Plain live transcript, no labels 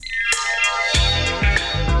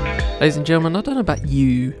Ladies and gentlemen, I don't know about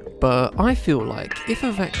you, but I feel like if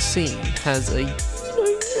a vaccine has a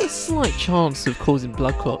slight chance of causing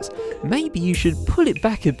blood clots, maybe you should pull it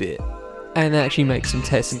back a bit and actually make some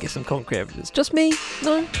tests and get some concrete evidence. Just me?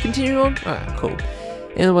 No? Continue on? Alright, cool.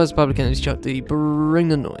 In other words, Public Enemies Chuck D, bring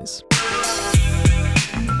the noise.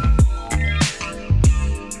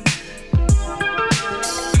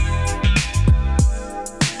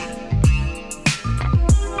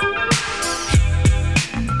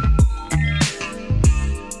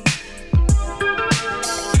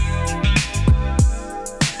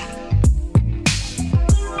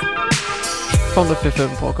 From the Fifth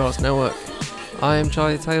Urban Podcast Network, I am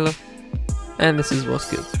Charlie Taylor, and this is What's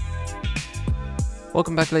Good.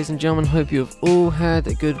 Welcome back, ladies and gentlemen. Hope you have all had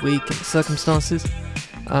a good week in the circumstances.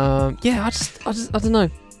 I don't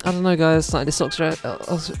know, guys. Like this Oxford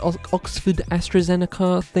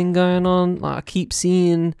AstraZeneca thing going on. Like I keep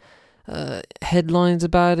seeing headlines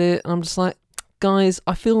about it. I'm just like, guys,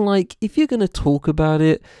 I feel like if you're gonna talk about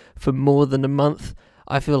it for more than a month,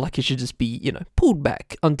 I feel like it should just be, pulled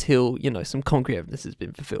back until, some concrete evidence has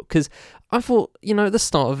been fulfilled. Because I thought, at the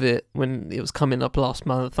start of it, when it was coming up last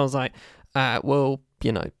month, I was like,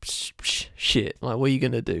 shit, like, what are you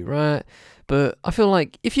going to do, right? But I feel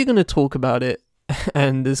like if you're going to talk about it,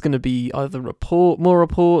 and there's going to be either more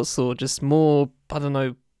reports, or just more,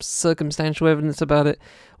 circumstantial evidence about it,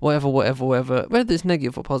 whatever, whether it's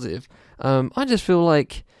negative or positive, I just feel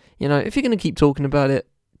like, if you're going to keep talking about it,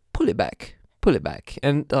 pull it back.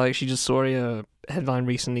 And I actually just saw a headline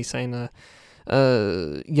recently saying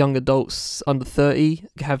young adults under 30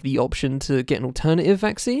 have the option to get an alternative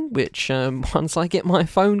vaccine, which once I get my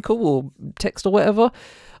phone call or text or whatever,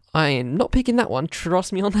 I am not picking that one,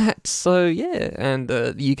 trust me on that. So yeah, and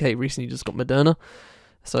the UK recently just got Moderna,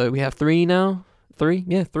 so we have three now. Three.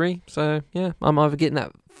 So yeah, I'm either getting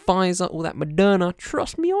that Pfizer or that Moderna,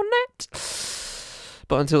 trust me on that.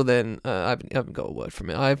 But until then, I haven't got a word from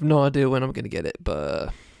it. I have no idea when I'm going to get it. But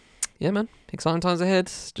yeah, man, exciting times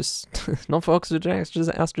ahead. Just not for Oxford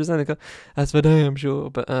AstraZeneca. As for day, I'm sure.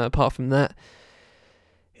 But apart from that,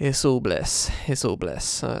 it's all bless.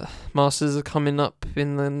 Masters are coming up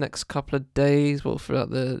in the next couple of days. Well, throughout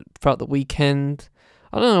the weekend.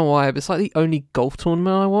 I don't know why, but it's like the only golf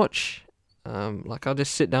tournament I watch. I'll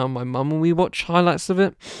just sit down with my mum and we watch highlights of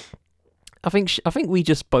it. I think we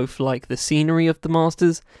just both like the scenery of the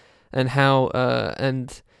Masters, and how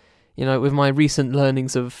with my recent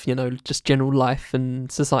learnings of just general life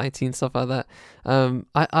and society and stuff like that,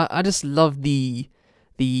 I just love the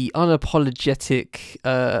unapologetic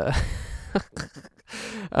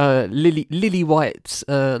lily white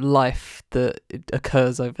life that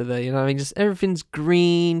occurs over there. Just everything's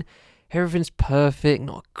green, everything's perfect,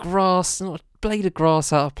 not a blade of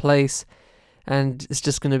grass out of place. And it's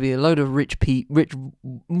just going to be a load of rich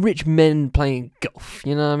men playing golf.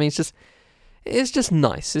 It's just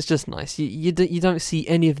nice. It's just nice. You don't see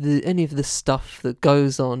any of the stuff that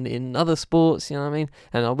goes on in other sports. And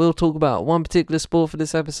I will talk about one particular sport for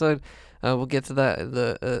this episode. We'll get to that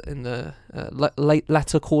in the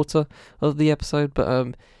latter quarter of the episode.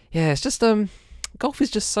 But it's just golf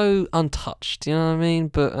is just so untouched.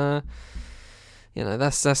 But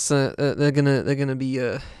that's they're gonna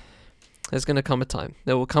be. There's going to come a time.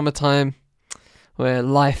 There will come a time where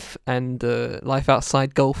life and life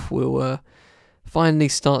outside golf will finally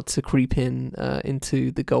start to creep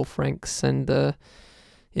into the golf ranks. And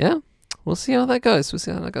we'll see how that goes.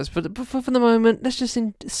 But for the moment, let's just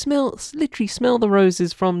smell the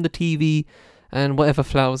roses from the TV and whatever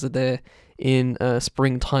flowers are there in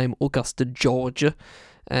springtime, Augusta, Georgia,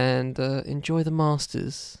 and enjoy the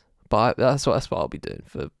Masters. But that's what I'll be doing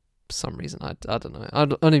for some reason. I don't know. I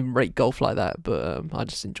don't even rate golf like that, but I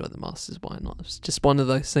just enjoy the Masters. Why not? It's just one of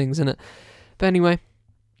those things, isn't it? But anyway,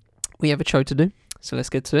 we have a show to do, so let's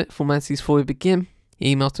get to it. Formalities before we begin: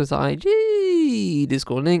 email, Twitter, IG,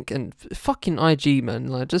 Discord link, and fucking IG, man.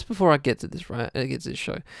 Like, just before I get to this, right? I get to this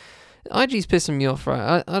show. IG's pissing me off,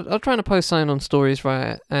 right? I'm trying to post something on stories,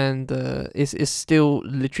 right? And it's still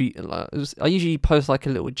literally I usually post like a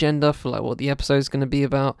little agenda for like what the episode's going to be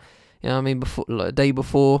about. Before, like, a day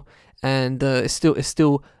before, and it's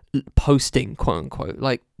still posting, quote unquote.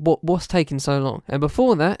 Like, what's taking so long? And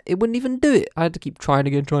before that, it wouldn't even do it. I had to keep trying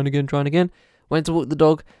again. Went to walk the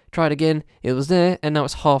dog, tried again. It was there, and now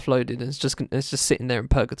it's half loaded, and it's just sitting there in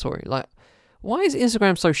purgatory. Like, why is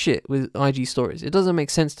Instagram so shit with IG stories? It doesn't make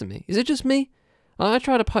sense to me. Is it just me? I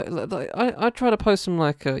try to post some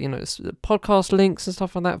podcast links and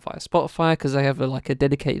stuff like that via Spotify, because they have a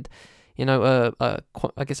dedicated. I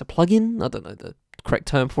guess a plugin. I don't know the correct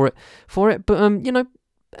term for it. But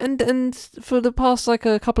and for the past like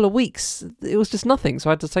a couple of weeks, it was just nothing. So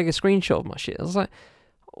I had to take a screenshot of my shit. I was like,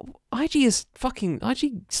 IG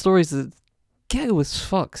stories are ghetto as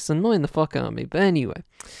fuck. It's annoying the fuck out of me. But anyway,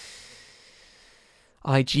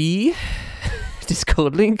 IG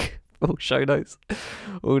Discord link. All show notes,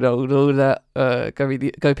 all that.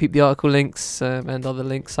 Go peep the article links and other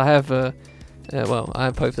links. I have I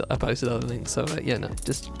posted other links. So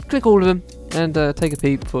just click all of them and take a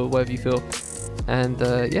peep for whatever you feel. And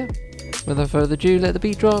without further ado, let the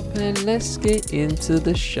beat drop and let's get into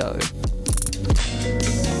the show.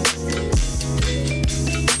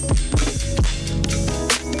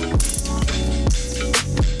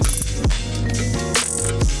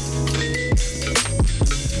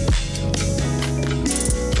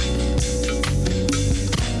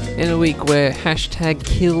 In a week where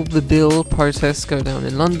 #KillTheBill protests go down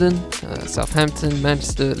in London, Southampton,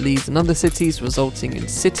 Manchester, Leeds and other cities, resulting in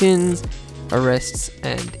sit-ins, arrests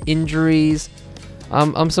and injuries.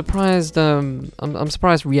 I'm surprised. I'm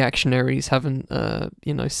surprised reactionaries haven't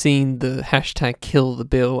seen the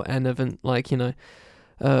 #KillTheBill and haven't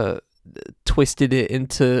twisted it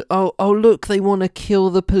into oh look, they want to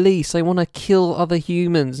kill the police, they want to kill other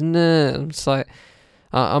humans. No, I'm just like,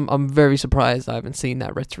 I'm very surprised I haven't seen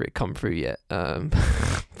that rhetoric come through yet. But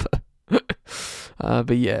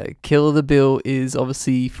yeah, Kill the Bill is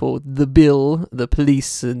obviously for the bill, the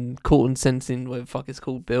police and court and sentencing, whatever the fuck it's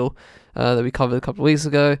called, bill, that we covered a couple of weeks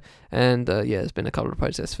ago. And there's been a couple of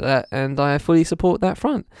protests for that, and I fully support that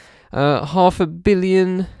front. 500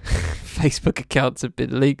 million Facebook accounts have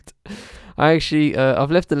been leaked.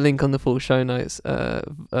 I've left a link on the full show notes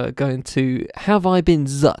going to Have I Been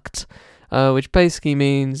Zucked? Which basically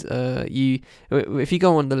means if you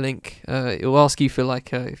go on the link, it will ask you for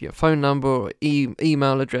if your phone number or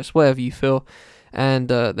email address, whatever you feel, and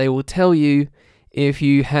they will tell you if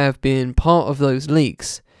you have been part of those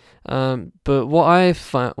leaks. But what I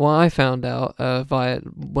found out via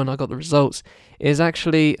when I got the results is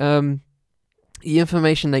actually the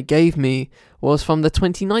information they gave me was from the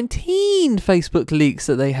 2019 Facebook leaks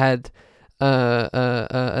that they had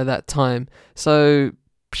at that time. So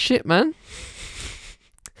shit, man.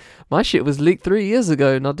 My shit was leaked 3 years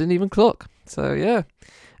ago and I didn't even clock. So yeah.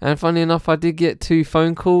 And funny enough, I did get 2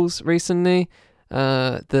 phone calls recently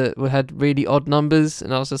that had really odd numbers,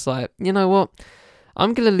 and I was just like, you know what?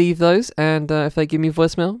 I'm going to leave those, and if they give me a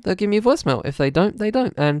voicemail, they'll give me a voicemail. If they don't, they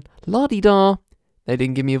don't. And la-di-da, they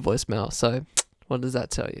didn't give me a voicemail. So what does that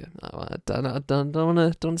tell you? I don't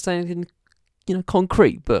want to say anything,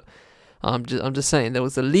 concrete, but I'm just saying there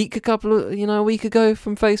was a leak a week ago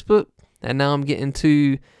from Facebook, and now I'm getting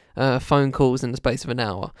 2 phone calls in the space of an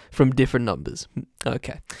hour from different numbers.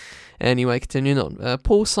 Okay. Anyway, continuing on.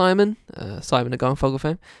 Paul Simon, Simon the Garfunkel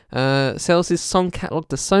fame, sells his song catalog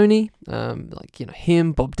to Sony.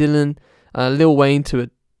 Him, Bob Dylan, Lil Wayne to a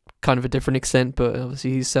kind of a different extent, but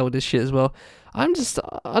obviously he's sold his shit as well. I don't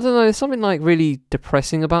know, there's something really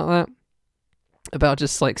depressing about that. About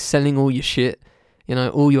just selling all your shit.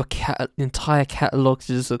 All your entire catalogs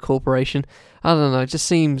as a corporation. I don't know, it just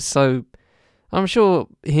seems so. I'm sure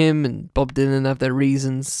him and Bob Dylan have their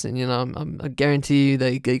reasons, and I guarantee you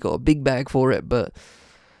they got a big bag for it. But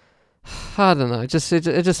I don't know, it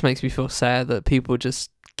just makes me feel sad that people are just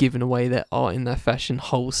giving away their art in that fashion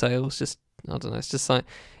wholesale. It's just, I don't know, it's just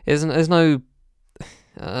there's no.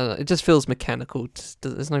 It just feels mechanical.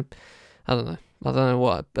 There's no, I don't know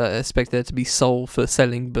what I expect there to be soul for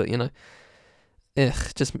selling, but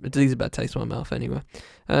just it leaves a bad taste in my mouth anyway.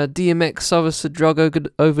 DMX suffers a drug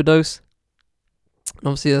overdose.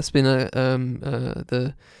 Obviously, that's been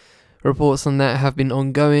the reports on that have been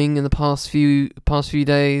ongoing in the past few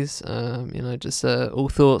days. All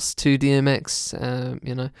thoughts to DMX.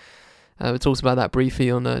 We talked about that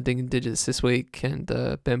briefly on Digging Digits this week, and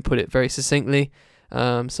Ben put it very succinctly.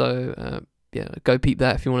 Go peep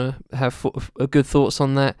that if you want to have good thoughts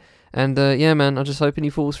on that. And man, I'm just hoping he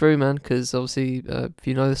falls through, man, because obviously, if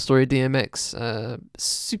you know the story of DMX,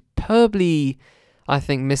 superbly, I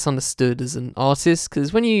think, misunderstood as an artist.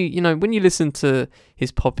 Because when you listen to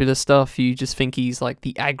his popular stuff, you just think he's like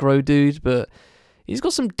the aggro dude, but he's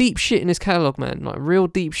got some deep shit in his catalog, man. Like real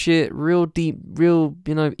deep shit, real deep,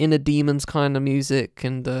 inner demons kind of music.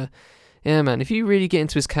 And man, if you really get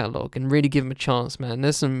into his catalog and really give him a chance, man,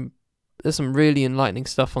 there's some really enlightening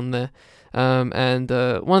stuff on there. And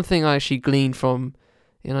one thing I actually gleaned from,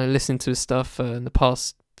 listening to his stuff in the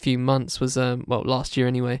past few months was, last year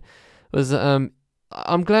anyway, was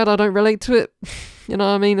I'm glad I don't relate to it. You know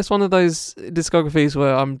what I mean? It's one of those discographies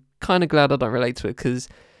where I'm kind of glad I don't relate to it, because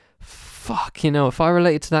fuck, if I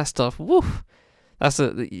related to that stuff, woof,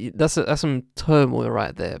 That's some turmoil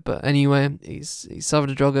right there. But anyway, he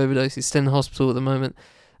suffered a drug overdose. He's still in the hospital at the moment.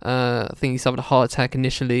 I think he suffered a heart attack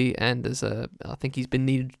initially, and I think he's been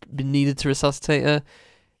needed to resuscitate her.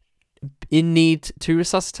 In need to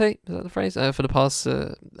resuscitate, is that the phrase? For the past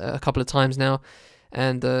a couple of times now,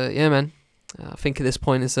 and yeah, man, I think at this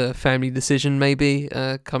point it's a family decision, maybe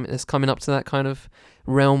coming up to that kind of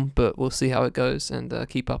realm, but we'll see how it goes and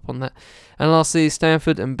keep up on that. And lastly,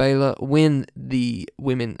 Stanford and Baylor win the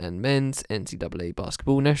women and men's NCAA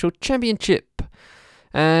basketball national championship.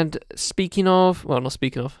 And not speaking of, I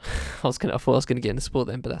thought I was gonna get into sport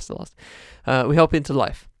then, but that's the last. We hop into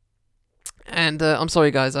life. And I'm sorry,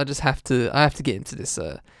 guys. I have to get into this.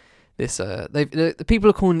 The people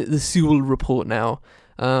are calling it the Sewell Report now,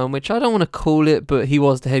 which I don't want to call it, but he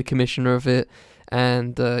was the head commissioner of it,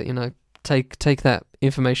 and take that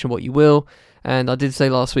information what you will. And I did say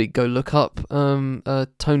last week, go look up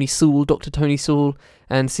Tony Sewell, Dr. Tony Sewell,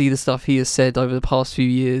 and see the stuff he has said over the past few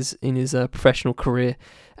years in his professional career.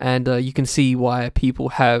 And you can see why people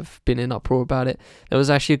have been in uproar about it. There was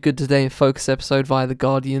actually a good Today in Focus episode via The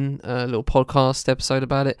Guardian, a little podcast episode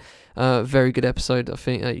about it. Very good episode. I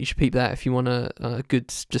think you should peep that if you want a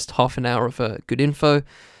good, just half an hour of good info.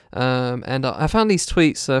 And I found these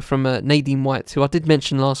tweets from Nadine White, who I did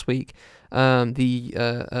mention last week,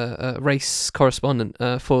 the race correspondent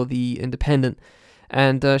for The Independent.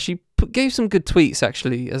 And she gave some good tweets,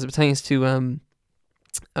 actually, as it pertains to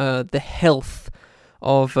the health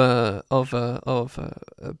of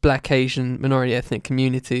Black, Asian, minority ethnic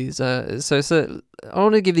communities. So I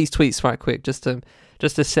want to give these tweets right quick, just to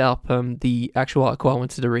set up the actual article I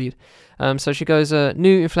wanted to read. So she goes,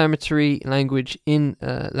 new inflammatory language in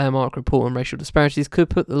landmark report on racial disparities could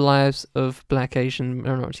put the lives of Black, Asian,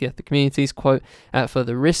 minority ethnic communities, quote, at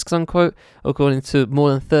further risks, unquote, according to more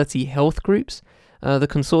than 30 health groups. The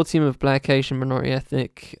consortium of Black, Asian, minority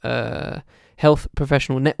ethnic health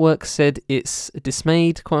professional network said it's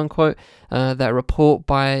dismayed, quote unquote, that a report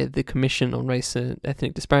by the Commission on Race and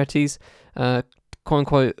Ethnic Disparities, quote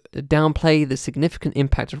unquote, downplay the significant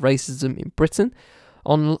impact of racism in Britain.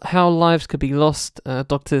 On how lives could be lost,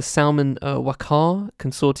 Dr. Salman Wakar,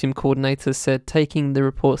 consortium coordinator, said taking the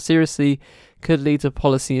report seriously could lead to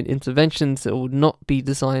policy and interventions that would not be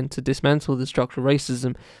designed to dismantle the structural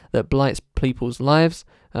racism that blights people's lives,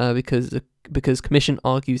 because Commission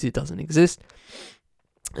argues it doesn't exist.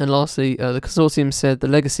 And lastly, the consortium said the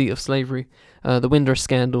legacy of slavery, the Windrush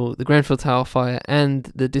scandal, the Grenfell Tower fire,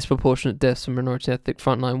 and the disproportionate deaths of minority ethnic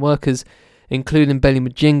frontline workers, including Belly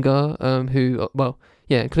Mujinga, who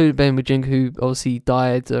obviously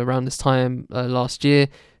died around this time last year.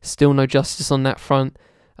 Still no justice on that front.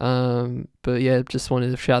 But yeah, just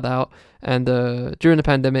wanted to shout that out. And during the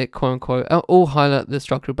pandemic, quote unquote, all highlight the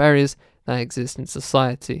structural barriers that exist in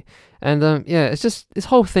society. And it's just, this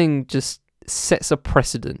whole thing just sets a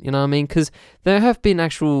precedent, you know what I mean? Because there have been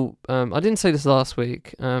actual, I didn't say this last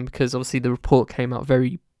week, because obviously the report came out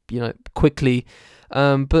very, quickly.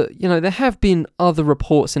 But there have been other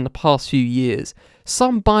reports in the past few years,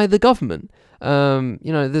 some by the government.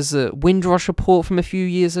 There's a Windrush report from a few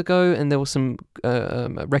years ago, and there were some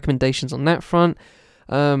recommendations on that front.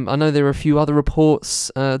 I know there are a few other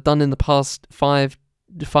reports done in the past 5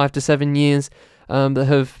 to 7 years that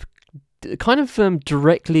have kind of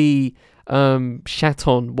directly shat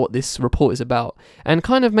on what this report is about, and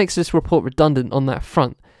kind of makes this report redundant on that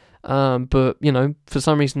front. But for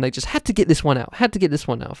some reason they just had to get this one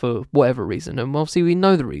out for whatever reason, and obviously we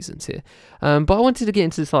know the reasons here. But I wanted to get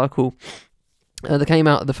into this article that came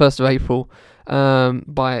out the 1st of April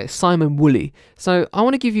by Simon Woolley. So I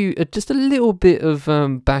want to give you just a little bit of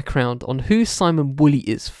background on who Simon Woolley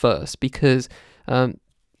is first, because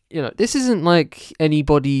this isn't like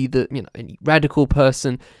anybody that, any radical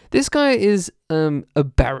person. This guy is a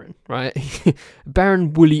baron, right?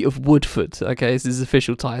 Baron Woolley of Woodford, okay, is his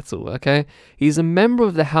official title, okay? He's a member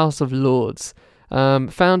of the House of Lords,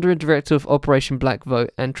 founder and director of Operation Black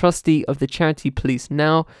Vote, and trustee of the charity Police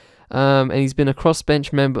Now, and he's been a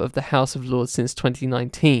crossbench member of the House of Lords since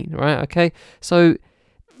 2019, right? Okay, so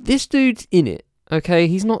this dude's in it, okay?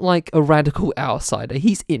 He's not like a radical outsider,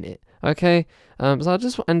 he's in it, okay?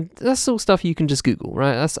 And that's all stuff you can just Google,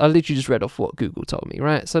 right? I literally just read off what Google told me,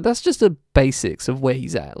 right? So that's just the basics of where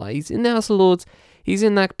he's at. Like, he's in the House of Lords, he's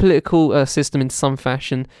in that political system in some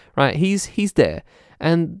fashion, right? He's there,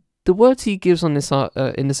 and the words he gives on this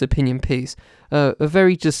in this opinion piece are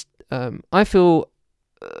very just, I feel,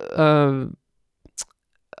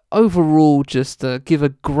 overall just give a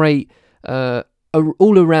great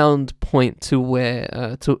all-around point to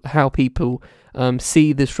where to how people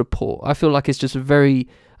see this report. I feel like it's just a very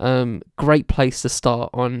great place to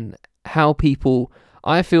start on how people,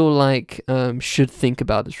 I feel like, should think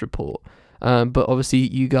about this report. But obviously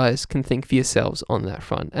you guys can think for yourselves on that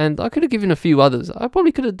front. And I could have given a few others. I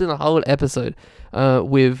probably could have done a whole episode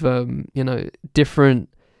with, different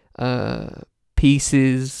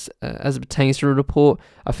pieces as it pertains to the report.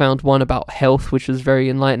 I found one about health, which was very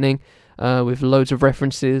enlightening, with loads of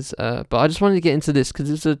references. But I just wanted to get into this because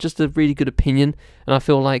it's just a really good opinion. And I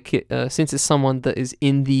feel like since it's someone that is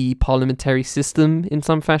in the parliamentary system in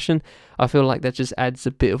some fashion, I feel like that just adds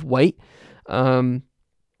a bit of weight.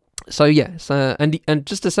 So yes, and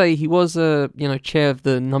just to say, he was chair of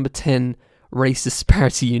the number 10 race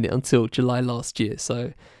disparity unit until July last year.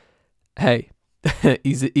 So hey,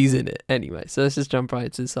 he's in it anyway. So let's just jump right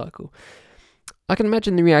into the cycle. I can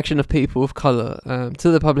imagine the reaction of people of colour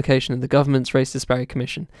to the publication of the government's Race Disparity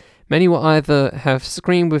Commission. Many will either have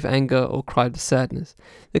screamed with anger or cried with sadness.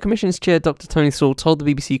 The Commission's chair, Dr. Tony Sewell, told the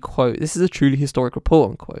BBC, quote, "This is a truly historic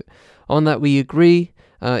report," unquote. On that we agree.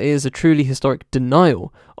 It is a truly historic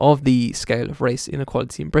denial of the scale of race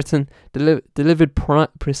inequality in Britain, delivered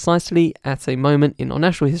precisely at a moment in our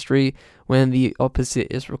national history when the opposite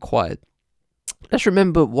is required. Let's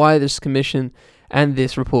remember why this commission and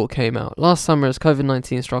this report came out. Last summer, as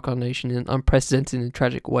COVID-19 struck our nation in an unprecedented and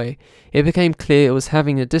tragic way, it became clear it was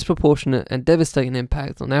having a disproportionate and devastating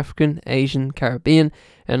impact on African, Asian, Caribbean,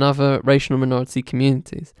 and other racial minority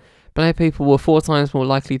communities. Black people were 4 times more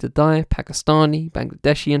likely to die. Pakistani,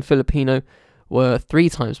 Bangladeshi, and Filipino were 3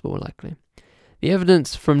 times more likely. The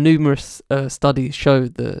evidence from numerous studies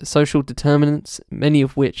showed the social determinants, many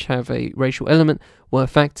of which have a racial element, were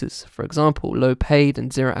factors. For example, low-paid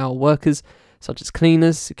and zero-hour workers, such as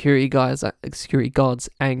cleaners, security guards,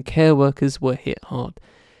 and care workers, were hit hard.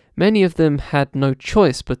 Many of them had no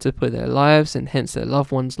choice but to put their lives, and hence their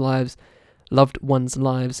loved ones' lives,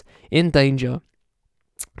 in danger,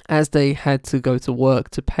 as they had to go to work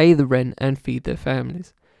to pay the rent and feed their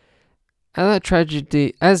families. As that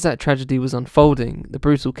tragedy was unfolding, the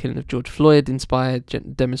brutal killing of George Floyd inspired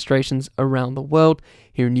demonstrations around the world.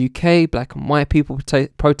 Here in the UK, black and white people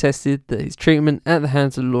protested that his treatment at the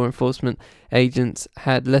hands of law enforcement agents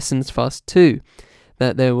had lessons for us too.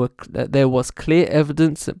 That there was clear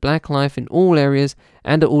evidence that black life in all areas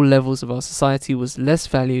and at all levels of our society was less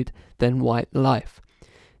valued than white life.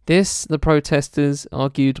 This, the protesters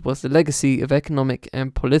argued, was the legacy of economic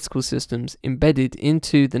and political systems embedded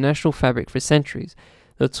into the national fabric for centuries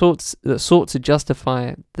that sought to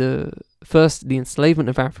justify first the enslavement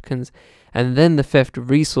of Africans and then the theft of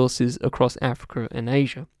resources across Africa and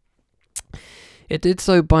Asia. It did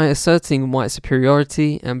so by asserting white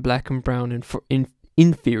superiority and black and brown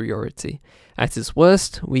inferiority. At its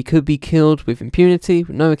worst, we could be killed with impunity,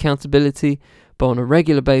 with no accountability, but on a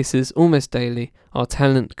regular basis, almost daily, our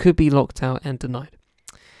talent could be locked out and denied.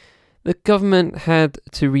 The government had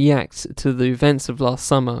to react to the events of last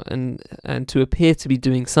summer and to appear to be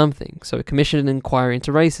doing something, so it commissioned an inquiry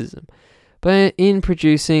into racism. But in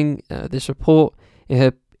producing this report,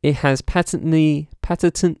 it has patently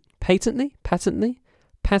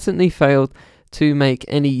failed to make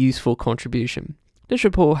any useful contribution. This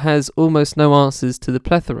report has almost no answers to the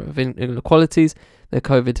plethora of inequalities that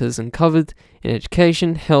COVID has uncovered in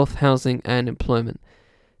education, health, housing, and employment.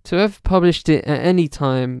 To have published it at any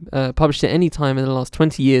time in the last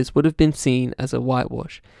 20 years would have been seen as a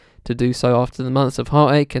whitewash. To do so after the months of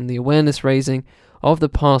heartache and the awareness raising of the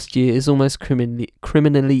past year is almost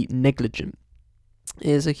criminally negligent.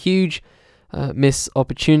 It is a huge missed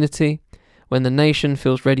opportunity when the nation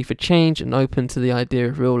feels ready for change and open to the idea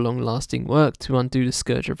of real long-lasting work to undo the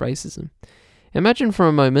scourge of racism. Imagine for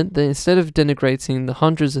a moment that instead of denigrating the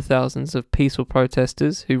hundreds of thousands of peaceful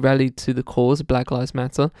protesters who rallied to the cause of Black Lives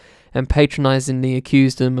Matter and patronizingly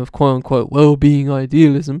accused them of quote-unquote well-being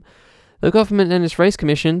idealism, the government and its Race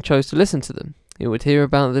Commission chose to listen to them. It would hear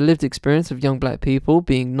about the lived experience of young black people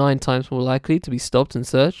being 9 times more likely to be stopped and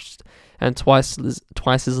searched and twice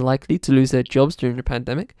as likely to lose their jobs during the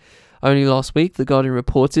pandemic. Only last week, The Guardian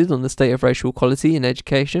reported on the state of racial equality in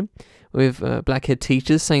education, with black-haired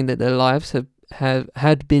teachers saying that their lives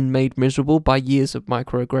had been made miserable by years of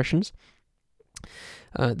microaggressions.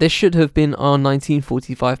 This should have been our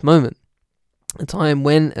 1945 moment, a time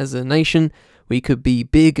when, as a nation, we could be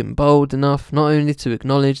big and bold enough not only to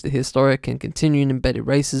acknowledge the historic and continuing embedded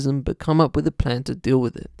racism, but come up with a plan to deal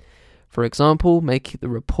with it. For example, make the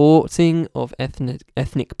reporting of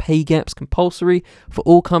ethnic pay gaps compulsory for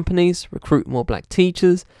all companies, recruit more black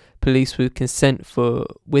teachers, police with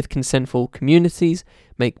consentful communities,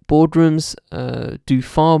 make boardrooms do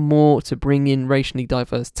far more to bring in racially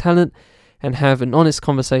diverse talent, and have an honest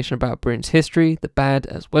conversation about Britain's history, the bad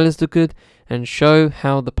as well as the good, and show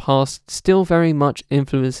how the past still very much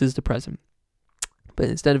influences the present. But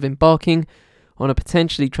instead of embarking on a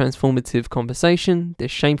potentially transformative conversation, this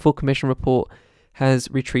shameful commission report has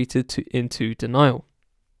retreated into denial.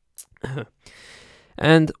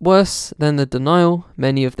 And worse than the denial,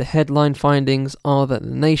 many of the headline findings are that the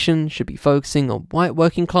nation should be focusing on white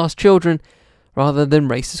working class children rather than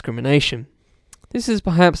race discrimination. This is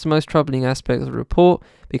perhaps the most troubling aspect of the report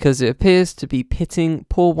because it appears to be pitting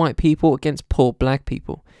poor white people against poor black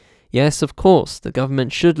people. Yes, of course, the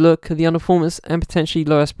government should look at the underperformance and potentially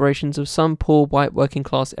low aspirations of some poor white working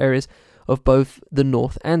class areas of both the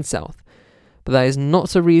North and South. But that is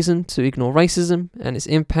not a reason to ignore racism and its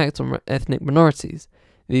impact on ethnic minorities.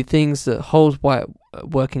 The things that hold white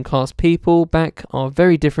working class people back are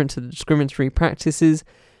very different to the discriminatory practices,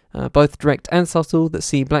 both direct and subtle, that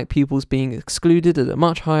see black pupils being excluded at a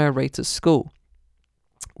much higher rate at school.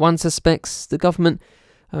 One suspects the government,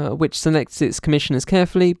 which selects its commissioners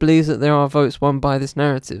carefully, believes that there are votes won by this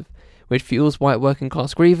narrative, which fuels white working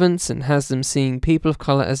class grievance and has them seeing people of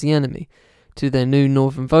colour as the enemy. To their new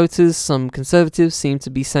northern voters, some conservatives seem to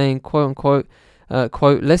be saying, quote unquote,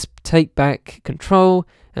 quote, let's take back control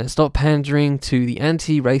and stop pandering to the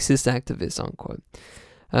anti-racist activists, unquote.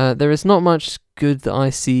 There is not much good that I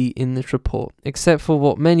see in this report, except for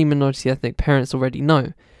what many minority ethnic parents already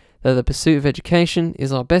know, that the pursuit of education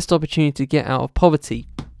is our best opportunity to get out of poverty.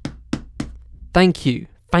 Thank you.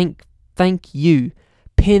 Thank you.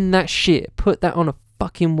 Pin that shit. Put that on a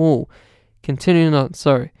fucking wall. Continuing on,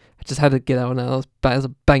 sorry. I just had to get out now. That was a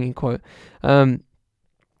banging quote.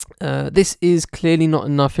 This is clearly not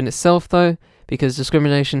enough in itself, though, because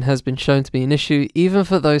discrimination has been shown to be an issue, even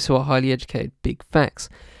for those who are highly educated. Big facts.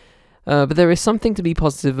 But there is something to be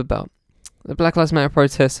positive about. The Black Lives Matter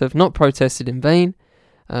protests have not protested in vain.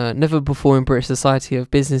 Never before in British society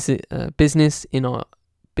have business,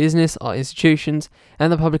 our institutions,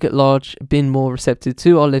 and the public at large been more receptive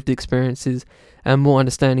to our lived experiences and more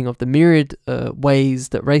understanding of the myriad ways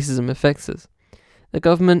that racism affects us. The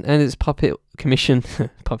government and its puppet commission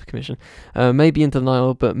may be in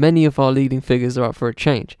denial, but many of our leading figures are up for a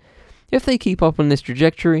change. If they keep on this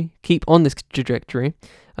trajectory,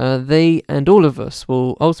 they and all of us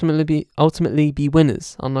will ultimately be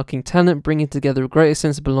winners, unlocking talent, bringing together a greater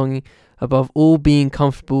sense of belonging, above all being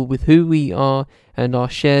comfortable with who we are, and our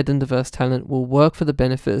shared and diverse talent will work for the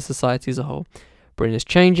benefit of society as a whole. Britain is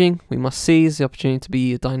changing. We must seize the opportunity to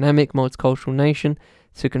be a dynamic, multicultural nation,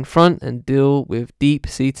 to confront and deal with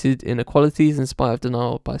deep-seated inequalities in spite of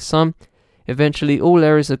denial by some. Eventually, all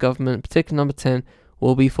areas of government, particularly number 10,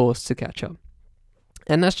 will be forced to catch up.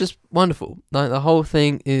 And that's just wonderful. Like, the whole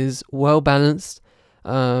thing is well balanced.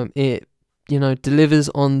 It, delivers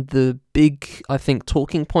on the big, I think,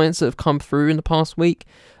 talking points that have come through in the past week.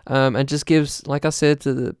 And just gives, like I said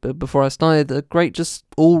before I started, a great just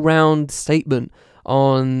all-round statement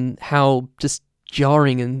on how just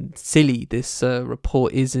jarring and silly this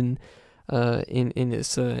report is in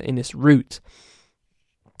its root.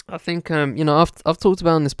 I think I've talked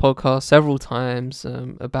about on this podcast several times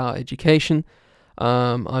about education.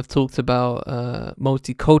 I've talked about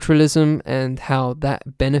multiculturalism and how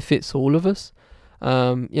that benefits all of us.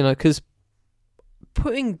 Because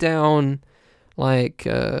putting down like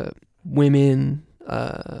women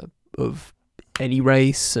of any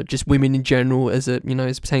race, just women in general, as it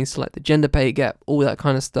pertains to like the gender pay gap, all that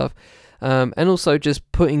kind of stuff, and also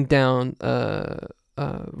just putting down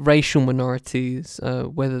racial minorities,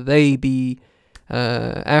 whether they be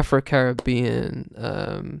African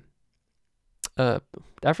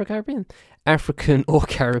or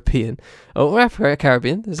Caribbean, or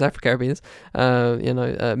Afro-Caribbean, there's Afro-Caribbeans,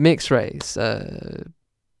 mixed race,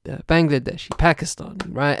 Bangladeshi, Pakistani,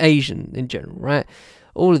 right, Asian in general, right,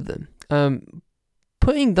 all of them.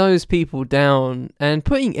 Putting those people down, and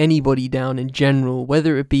putting anybody down in general,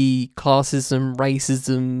 whether it be classism,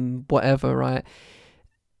 racism, whatever, right,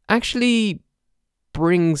 actually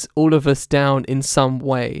brings all of us down in some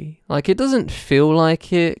way. Like, it doesn't feel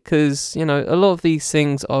like it, because, a lot of these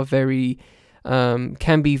things are very,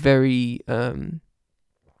 can be very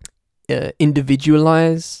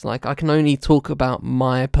individualized. Like, I can only talk about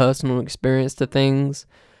my personal experience to things,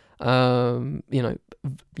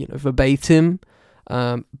 verbatim,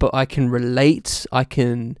 but I can relate, I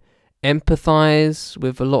can empathize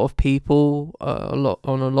with a lot of people,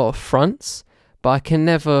 on a lot of fronts, but I can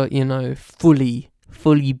never,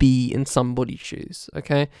 fully be in somebody's shoes.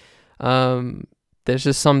 Okay, there's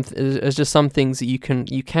just some things that you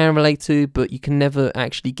can relate to, but you can never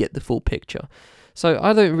actually get the full picture. So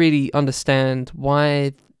I don't really understand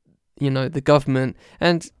why, the government,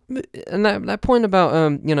 and that point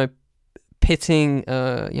about pitting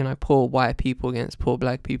poor white people against poor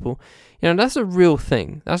black people, that's a real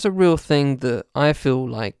thing. That's a real thing that I feel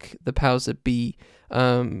like the powers that be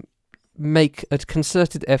make a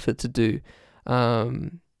concerted effort to do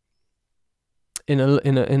in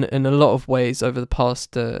a lot of ways over the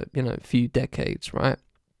past few decades, right?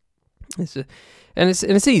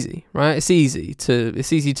 It's easy, right? It's easy to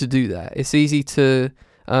do that. It's easy to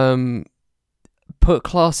put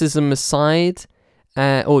classism aside,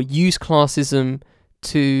 or use classism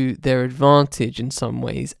to their advantage in some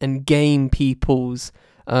ways and game people's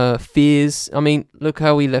fears. I mean, look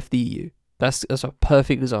how we left the EU. That's a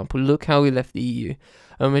perfect example. Look how we left the EU.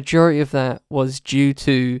 A majority of that was due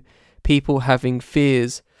to people having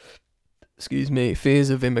fears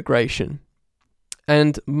of immigration.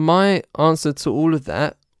 And my answer to all of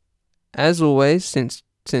that, as always, since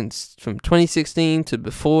from 2016 to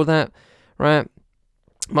before that, right?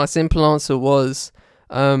 My simple answer was,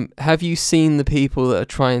 have you seen the people that are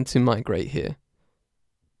trying to migrate here?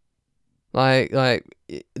 Like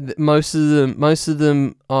most of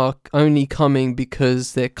them are only coming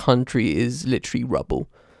because their country is literally rubble.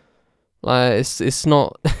 Like it's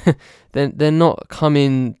not they're not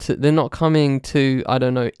coming to I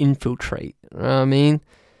don't know, infiltrate. You know what I mean?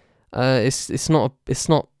 It's not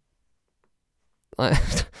like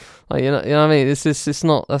like you know what I mean? It's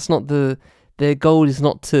not, that's not their goal is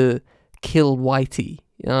not to kill Whitey.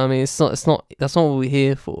 You know what I mean? That's not what we're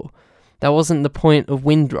here for. That wasn't the point of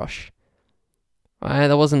Windrush. Right?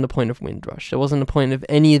 That wasn't the point of Windrush. That wasn't the point of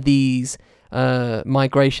any of these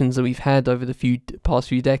migrations that we've had over the past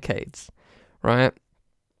few decades, right?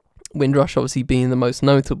 Windrush obviously being the most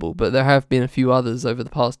notable, but there have been a few others over the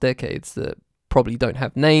past decades that probably don't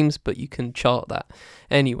have names, but you can chart that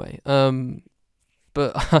anyway.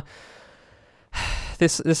 But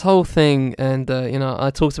this whole thing, and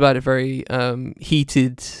I talked about it very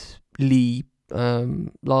heatedly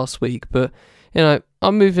last week, but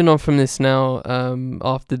I'm moving on from this now.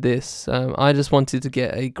 After this, I just wanted to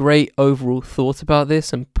get a great overall thought about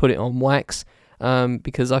this and put it on wax,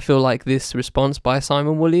 because I feel like this response by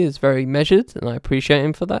Simon Woolley is very measured, and I appreciate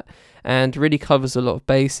him for that, and really covers a lot of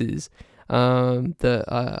bases that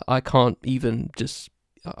I can't even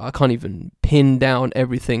pin down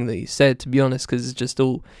everything that he said, to be honest, because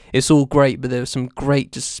it's all great, but there were some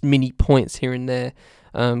great just mini points here and there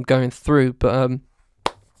going through, but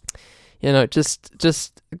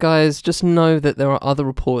just guys, just know that there are other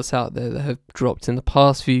reports out there that have dropped in the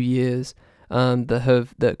past few years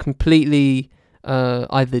that completely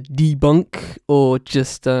either debunk or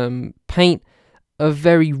just paint a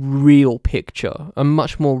very real picture, a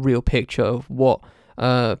much more real picture of what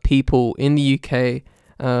people in the UK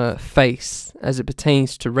face as it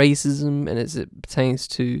pertains to racism and as it pertains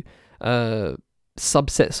to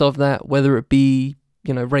subsets of that, whether it be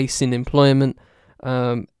race in employment,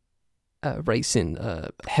 race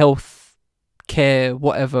in health care,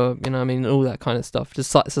 whatever, all that kind of stuff,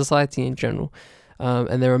 just society in general.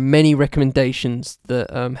 And there are many recommendations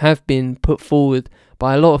that have been put forward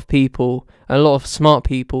by a lot of people, a lot of smart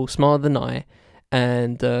people, smarter than I,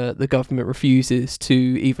 and the government refuses to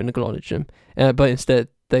even acknowledge them. But instead,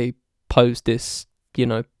 they post this,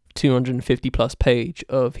 250 plus page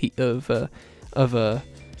of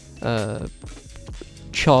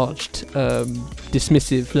charged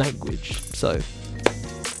dismissive language. So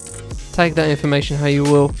take that information how you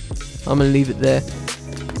will. I'm gonna leave it there,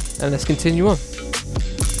 and let's continue on.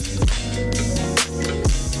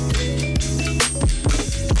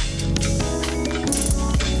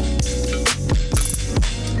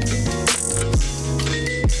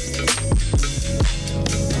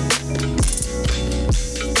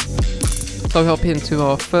 So I'll hop into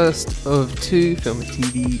our first of two film and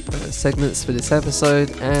TV segments for this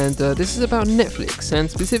episode, and this is about Netflix,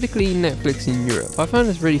 and specifically Netflix in Europe. I found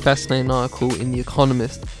this really fascinating article in The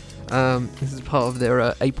Economist. This is part of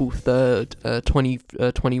their April 3rd,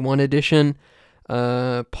 2021 edition,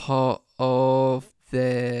 part of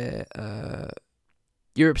their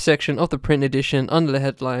Europe section of the print edition under the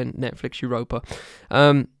headline Netflix Europa.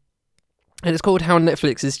 And it's called How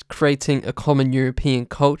Netflix is Creating a Common European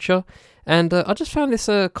Culture. And I just found this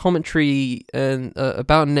commentary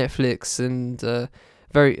about Netflix and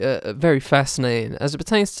very fascinating as it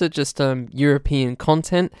pertains to just European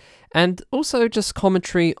content, and also just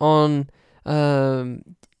commentary on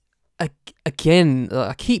again,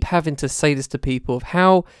 I keep having to say this to people, of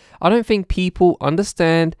how I don't think people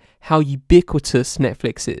understand how ubiquitous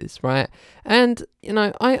Netflix is, right? And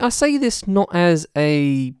I say this not as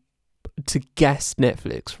to gas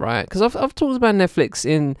Netflix, right? Because I've talked about Netflix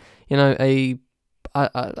in a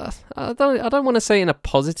I don't want to say in a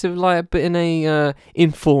positive light, but in a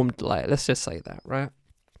informed light. Let's just say that, right?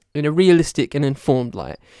 In a realistic and informed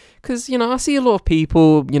light. Because, I see a lot of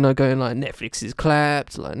people, going like, Netflix is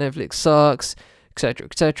clapped, like, Netflix sucks, etc.,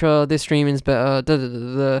 etc., this streaming's better, da da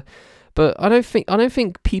da da. But I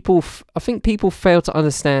think people fail to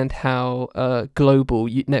understand how global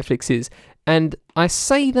Netflix is. And I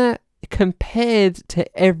say that compared to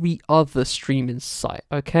every other streaming site,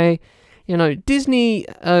 okay? Disney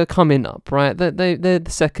coming up, right? They're the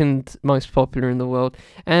second most popular in the world,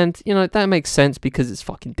 and that makes sense because it's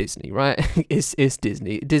fucking Disney, right? it's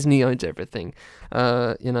Disney. Disney owns everything.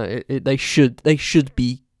 They should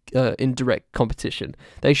be in direct competition.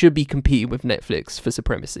 They should be competing with Netflix for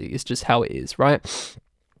supremacy. It's just how it is, right?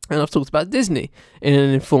 And I've talked about Disney in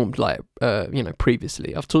an informed light,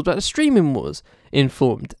 previously. I've talked about the streaming wars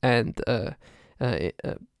informed and in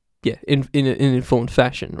an informed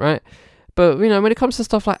fashion, right? But, when it comes to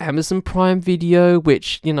stuff like Amazon Prime Video,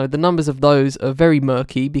 which, the numbers of those are very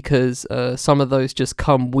murky because some of those just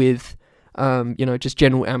come with, just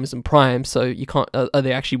general Amazon Prime, so you can't, are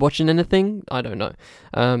they actually watching anything? I don't know.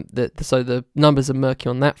 So the numbers are murky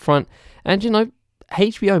on that front. And,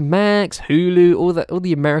 HBO Max, Hulu, all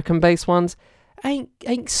the American-based ones,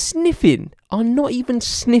 ain't sniffing. Are not even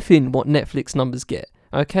sniffing what Netflix numbers get,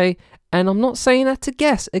 okay? And I'm not saying that to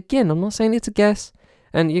guess. Again, I'm not saying it to guess.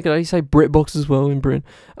 And you say BritBox as well in Britain.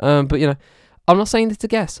 But I'm not saying it to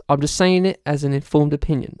guess. I'm just saying it as an informed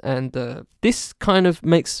opinion. And this kind of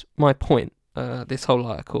makes my point. This whole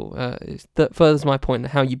article that furthers my point on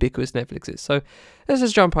how ubiquitous Netflix is. So let's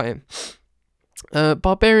just jump right in.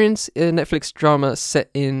 Barbarians, a Netflix drama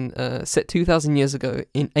set 2,000 years ago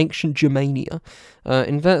in ancient Germania,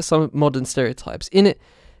 inverts some modern stereotypes. In it,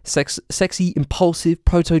 sexy, impulsive,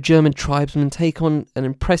 proto-German tribesmen take on an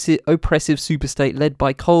oppressive superstate led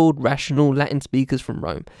by cold, rational Latin speakers from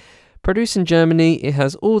Rome. Produced in Germany, it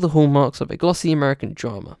has all the hallmarks of a glossy American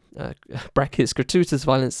drama, brackets, gratuitous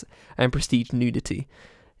violence and prestige nudity.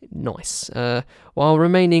 Nice. While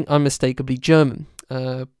remaining unmistakably German,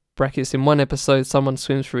 brackets, in one episode, someone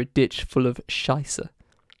swims through a ditch full of scheisse.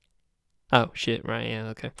 Oh, shit, right, yeah,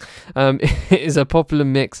 okay. It is a popular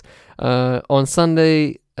mix. On a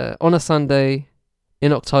Sunday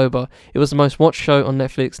in October, it was the most watched show on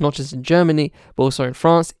Netflix, not just in Germany, but also in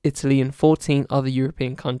France, Italy, and 14 other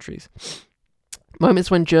European countries. Moments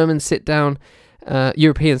when Europeans sit down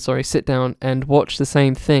and watch the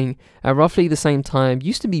same thing at roughly the same time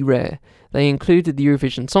used to be rare. They included the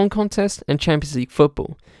Eurovision Song Contest and Champions League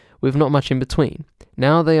football, with not much in between.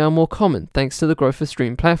 Now they are more common thanks to the growth of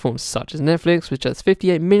streaming platforms such as Netflix, which has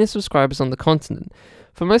 58 million subscribers on the continent.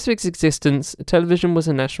 For most of its existence, television was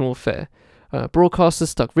a national affair. Broadcasters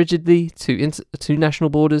stuck rigidly to national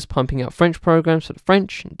borders, pumping out French programs for the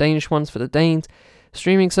French and Danish ones for the Danes.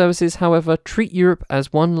 Streaming services, however, treat Europe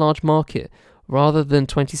as one large market rather than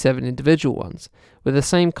 27 individual ones, with the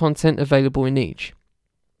same content available in each.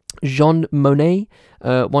 Jean Monnet,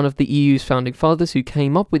 one of the EU's founding fathers who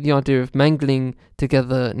came up with the idea of mangling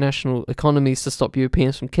together national economies to stop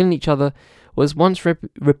Europeans from killing each other, was once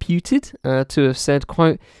reputed to have said,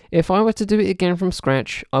 quote, "If I were to do it again from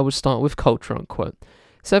scratch, I would start with culture," unquote.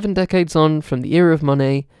 7 decades on from the era of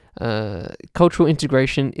Monnet, cultural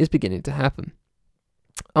integration is beginning to happen.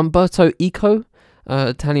 Umberto Eco,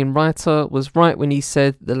 Italian writer, was right when he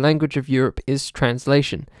said the language of Europe is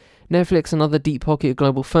translation. Netflix and other deep-pocket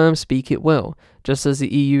global firms speak it well, just as the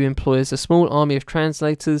EU employs a small army of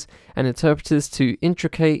translators and interpreters to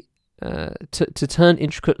turn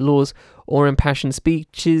intricate laws or impassioned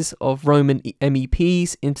speeches of Roman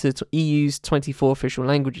MEPs into EU's 24 official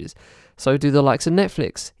languages. So do the likes of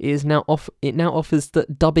Netflix. It now offers the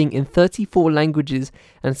dubbing in 34 languages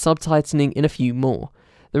and subtitling in a few more.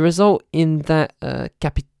 The result in that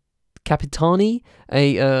Capitani,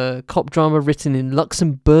 a cop drama written in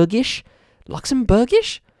Luxembourgish.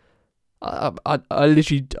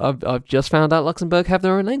 I've just found out Luxembourg have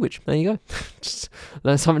their own language. There you go. Just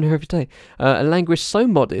learn something new every day. A language so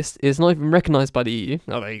modest it is not even recognised by the EU.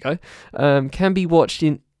 Oh, there you go. Can be watched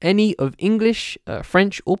in any of English,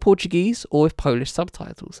 French, or Portuguese, or with Polish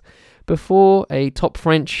subtitles. Before, a top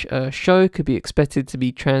French show could be expected to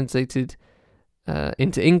be translated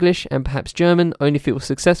into English and perhaps German only if it was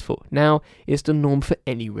successful. Now it's the norm for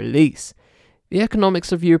any release. The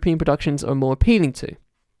economics of European productions are more appealing too.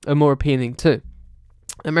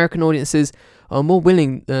 American audiences are more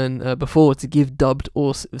willing than before to give dubbed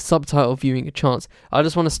or subtitle viewing a chance. I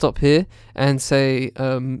just want to stop here and say,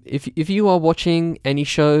 if you are watching any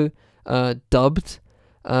show dubbed,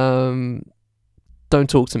 don't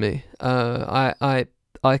talk to me. I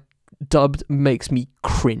dubbed makes me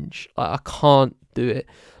cringe. I can't do it.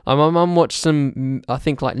 My mum watched some, I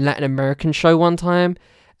think, like Latin American show one time,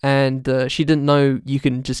 and she didn't know you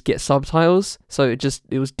can just get subtitles, so it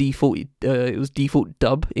was default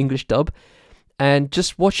dub, English dub, and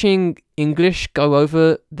just watching English go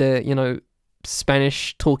over the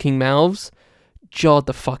Spanish talking mouths jarred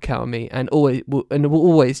the fuck out of me, and it will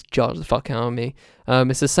always jar the fuck out of me.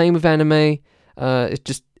 It's the same with anime. It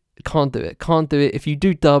just can't do it. If you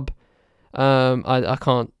do dub, I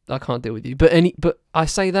can't deal with you. But I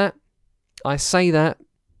say that,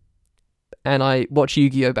 and I watched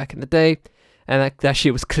Yu-Gi-Oh back in the day, and that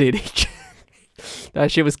shit was clearly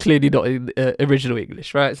not in original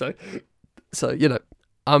English, right? So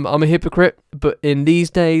I'm a hypocrite, but in these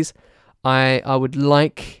days, I would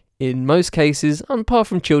like, in most cases, apart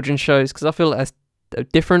from children's shows, because I feel like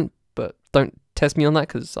that's different, but don't test me on that,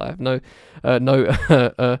 because I have no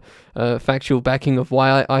factual backing of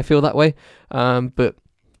why I feel that way. But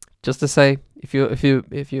just to say, if you're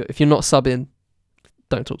not subbing,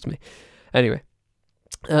 don't talk to me. Anyway,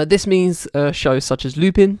 this means shows such as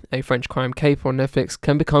Lupin, a French crime caper on Netflix,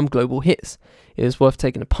 can become global hits. It is worth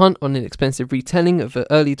taking a punt on an expensive retelling of an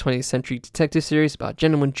early 20th century detective series about a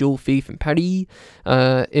gentleman jewel thief in Paris,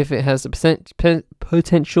 if it has the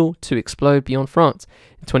potential to explode beyond France.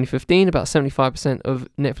 In 2015, about 75% of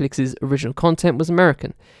Netflix's original content was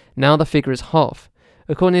American. Now the figure is half.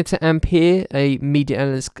 According to Ampere, a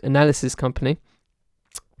media analysis company,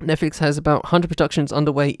 Netflix has about 100 productions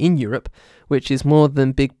underway in Europe, which is more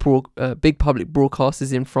than big public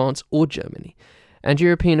broadcasters in France or Germany. And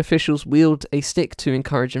European officials wield a stick to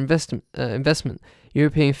encourage investment.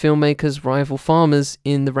 European filmmakers rival farmers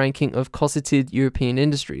in the ranking of cosseted European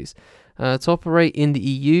industries. To operate in the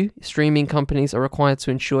EU, streaming companies are required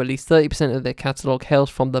to ensure at least 30% of their catalogue hails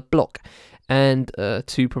from the block, and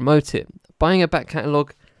to promote it. Buying a back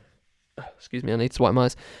catalogue... Excuse me, I need to wipe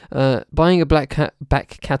my eyes. Buying a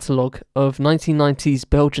back catalogue of 1990s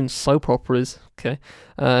Belgian soap operas,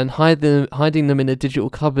 and hiding them in a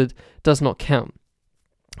digital cupboard does not count.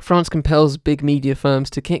 France compels big media firms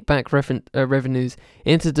to kick back revenues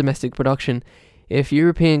into domestic production. If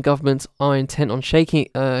European governments are intent on shaking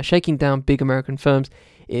down big American firms,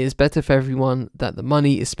 it is better for everyone that the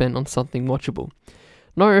money is spent on something watchable.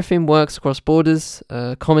 Not everything works across borders.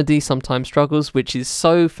 Comedy sometimes struggles, which is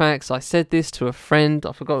so facts. I said this to a friend.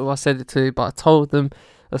 I forgot who I said it to, but I told them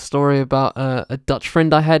a story about a Dutch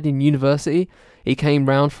friend I had in university. He came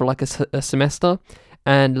round for like a semester,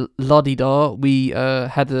 and la-di-da, we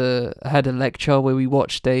had a lecture where we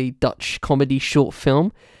watched a Dutch comedy short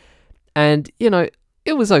film, and it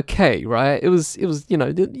was okay, right? It was you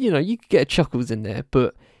could get chuckles in there,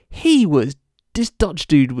 but this Dutch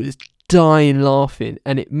dude was dying laughing,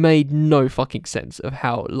 and it made no fucking sense of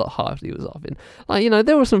how hard he was laughing. Like,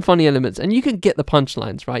 there were some funny elements, and you can get the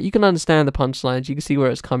punchlines, right? You can understand the punchlines, you can see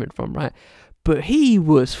where it's coming from, right? But he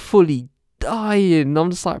was fully dying. I'm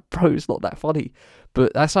just like, bro, it's not that funny.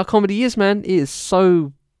 But that's how comedy is, man. It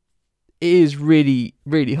is really,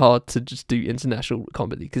 really hard to just do international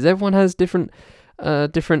comedy, because everyone has different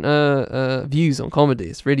views on comedy.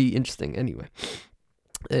 It's really interesting. Anyway,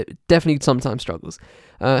 it definitely sometimes struggles.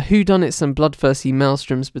 Whodunits and bloodthirsty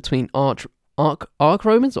maelstroms between arch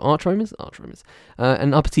Romans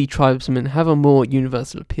and uppity tribesmen have a more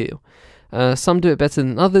universal appeal. Some do it better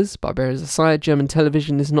than others. Barbarians aside, German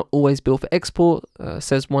television is not always built for export,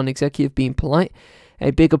 says one executive, being polite.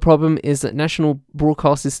 A bigger problem is that national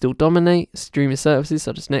broadcasters still dominate. Streaming services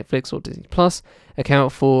such as Netflix or Disney Plus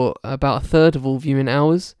account for about a third of all viewing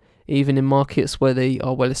hours, even in markets where they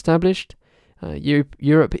are well established.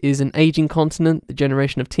 Europe is an aging continent. The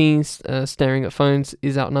generation of teens staring at phones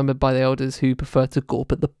is outnumbered by the elders who prefer to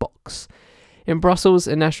gawp at the box. In Brussels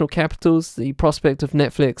and national capitals, the prospect of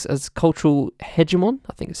Netflix as cultural hegemon,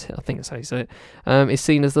 I think it's how you say it, is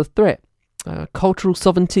seen as a threat. Cultural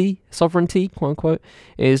sovereignty, quote unquote,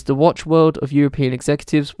 is the watchword of European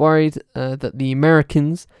executives, worried that the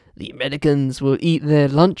Americans will eat their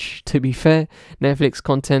lunch. To be fair, Netflix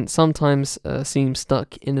content sometimes seems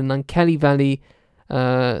stuck in an uncanny valley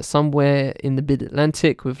somewhere in the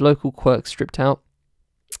mid-Atlantic, with local quirks stripped out.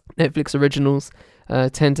 Netflix originals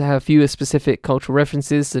tend to have fewer specific cultural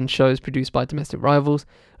references than shows produced by domestic rivals,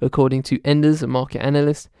 according to Enders, a market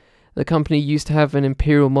analyst. The company used to have an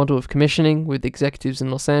imperial model of commissioning, with executives in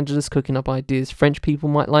Los Angeles cooking up ideas French people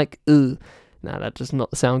might like. Ugh. Now, that does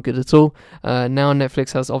not sound good at all. Now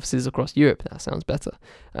Netflix has offices across Europe. That sounds better.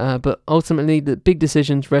 But ultimately, the big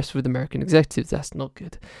decisions rest with American executives. That's not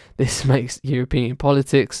good. This makes European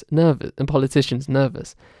politics nervous and politicians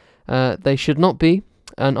nervous. They should not be.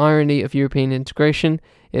 An irony of European integration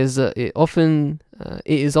is that it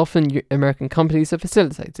is often American companies that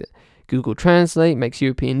facilitate it. Google Translate makes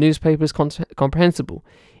European newspapers comprehensible,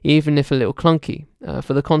 even if a little clunky.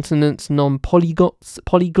 For the continent's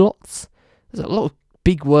non-polyglots, there's a lot of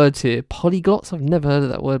big words here. Polyglots? I've never heard of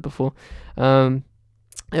that word before.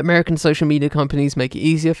 American social media companies make it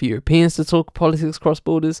easier for Europeans to talk politics cross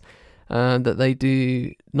borders. That they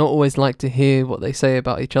do not always like to hear what they say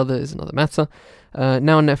about each other is another matter.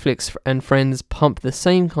 Now Netflix and Friends pump the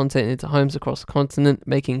same content into homes across the continent,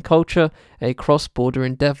 making culture a cross-border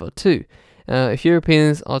endeavor too. If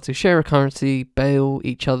Europeans are to share a currency, bail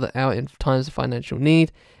each other out in times of financial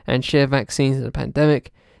need, and share vaccines in a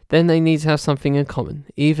pandemic, then they need to have something in common,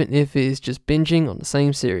 even if it is just binging on the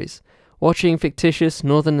same series. Watching fictitious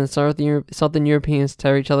Northern and Southern Europeans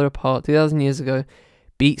tear each other apart 2,000 years ago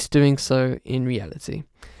beats doing so in reality.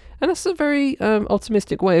 And that's a very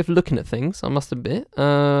optimistic way of looking at things, I must admit.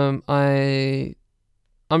 I'm trying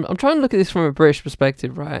to look at this from a British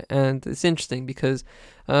perspective, right? And it's interesting because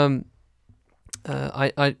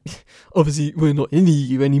I obviously we're not in the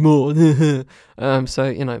EU anymore. So,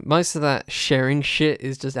 you know, most of that sharing shit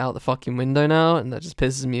is just out the fucking window now, and that just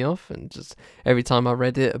pisses me off. And just every time I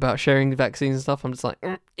read it about sharing the vaccines and stuff, I'm just like,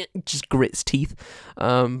 it just grits teeth.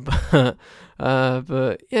 But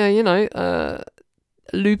yeah, you know,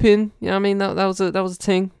 Lupin, you know what I mean, that was a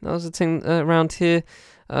thing. That was a thing around here.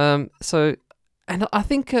 So, and I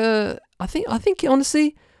think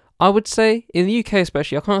honestly, I would say in the UK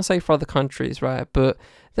especially, I can't say for other countries, right? But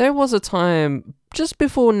there was a time just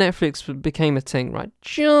before Netflix became a thing, right?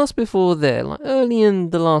 Just before there, like early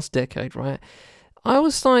in the last decade, right? I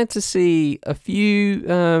was starting to see a few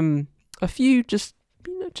just,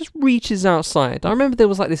 you know, just reaches outside. I remember there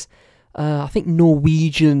was like this, I think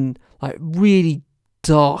Norwegian, like really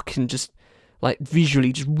dark and just like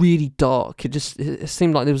visually just really dark. It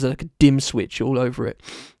seemed like there was like a dim switch all over it.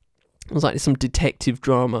 It was like some detective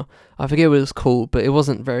drama. I forget what it was called, but it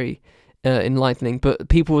wasn't very enlightening. But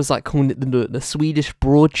people was like calling it the Swedish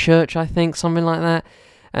Broadchurch, I think, something like that.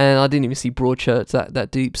 And I didn't even see Broadchurch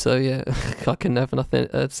that deep, so yeah, I can have nothing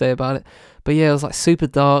to say about it. But yeah, it was like super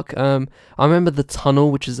dark. I remember The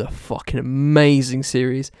Tunnel, which is a fucking amazing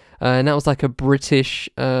series, and that was like a British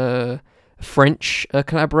French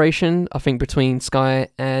collaboration, I think, between Sky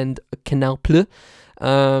and Canal Plus.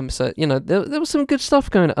 So, you know, there was some good stuff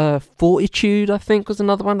going. Fortitude, I think, was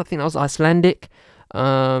another one. I think that was Icelandic.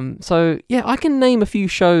 So yeah, I can name a few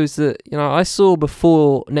shows that, you know, I saw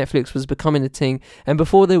before Netflix was becoming a thing, and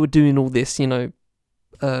before they were doing all this, you know,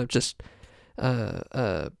 just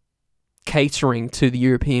catering to the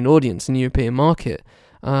European audience and the European market.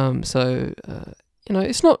 So you know,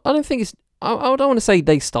 it's not. I don't think it's. I don't want to say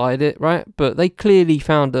they started it, right? But they clearly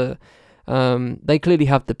found they clearly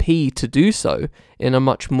have the P to do so in a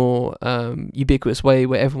much more ubiquitous way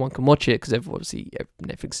where everyone can watch it, because obviously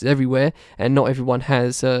Netflix is everywhere and not everyone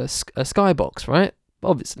has a Skybox, right?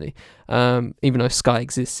 Obviously, even though Sky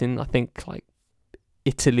exists in, I think, like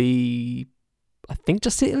Italy, I think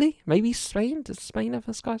just Italy, maybe Spain. Does Spain have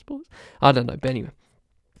a Sky Sports? I don't know, but anyway,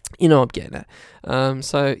 you know what I'm getting at.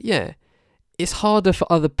 So yeah, it's harder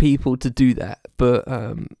for other people to do that, but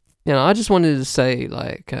you know, I just wanted to say,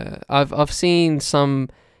 like, I've seen some,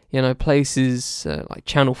 you know, places like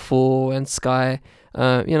Channel 4 and Sky,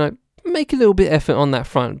 you know, make a little bit of effort on that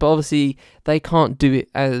front, but obviously they can't do it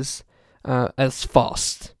as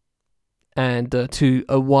fast and to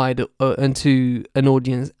a wide and to an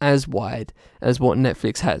audience as wide as what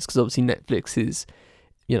Netflix has, because obviously Netflix is,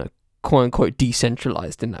 you know, quote unquote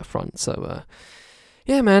decentralized in that front. So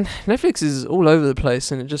yeah, man, Netflix is all over the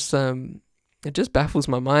place, and it just baffles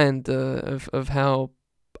my mind of how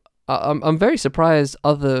I'm very surprised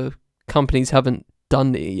other companies haven't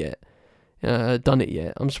done it yet.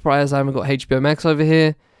 I'm surprised I haven't got HBO Max over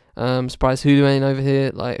here. I'm surprised Hulu ain't over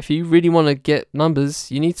here. Like, if you really want to get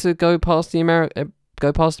numbers, you need to go past America.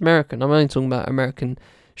 And I'm only talking about American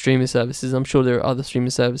streaming services. I'm sure there are other streaming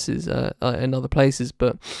services in other places,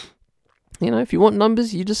 but you know, if you want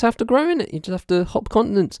numbers, you just have to grow in it. You just have to hop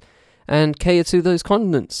continents and cater to those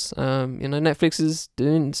continents. You know, Netflix is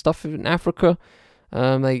doing stuff in Africa.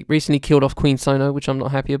 They recently killed off Queen Sono, which I'm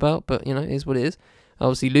not happy about, but you know, it is what it is.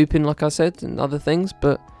 Obviously Lupin, like I said, and other things.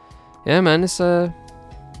 But yeah, man, it's a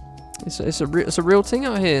real thing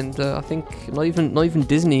out here, and I think not even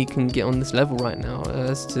Disney can get on this level right now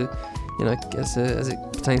as to, you know, as it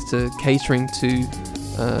pertains to catering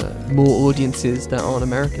to more audiences that aren't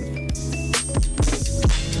American.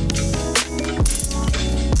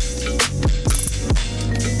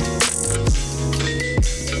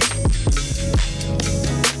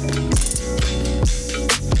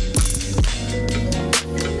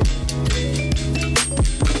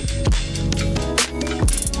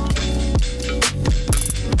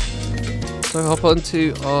 hop on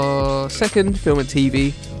to our second film and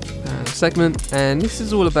TV segment, and this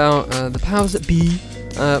is all about the powers that be,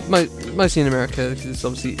 mostly in America, because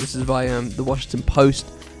obviously this is by the Washington Post,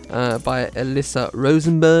 by Alyssa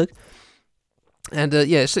Rosenberg. And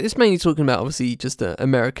it's mainly talking about obviously just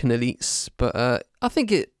American elites, but I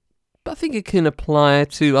think it can apply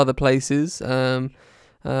to other places. I'm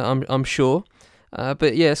sure.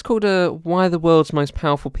 But yeah, it's called Why the World's Most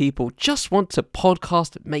Powerful People Just Want to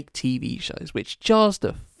Podcast and Make TV Shows, which jars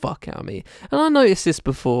the fuck out of me. And I noticed this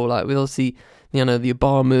before, like with obviously, the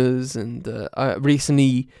Obamas, and I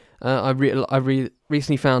recently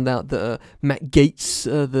found out that Matt Gaetz,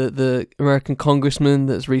 the American congressman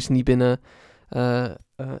that's recently been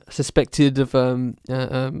suspected of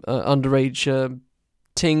underage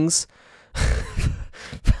tings,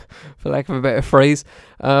 for lack of a better phrase,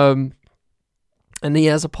 and he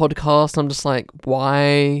has a podcast. I'm just like,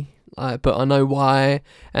 why? But I know why.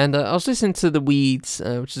 And I was listening to The Weeds,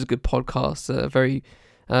 which is a good podcast, a very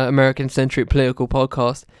American-centric political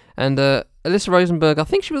podcast. And Alyssa Rosenberg, I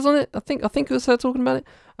think she was on it. I think it was her talking about it.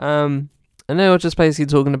 And they were just basically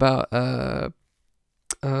talking about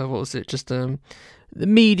what was it? Just the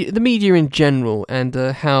media in general, and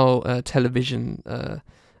how television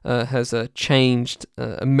has changed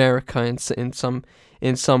America in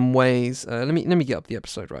some ways. Let me get up the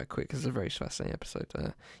episode right quick, because it's a very fascinating episode.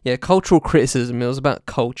 Cultural criticism. It was about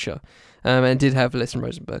culture, and did have Alyssa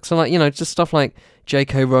Rosenberg. So just stuff like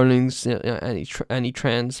J.K. Rowling's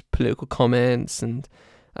anti-trans political comments, and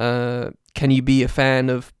can you be a fan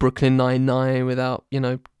of Brooklyn Nine-Nine without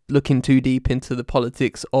looking too deep into the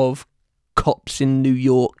politics of cops in New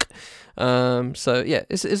York? It's a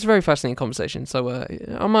very fascinating conversation. So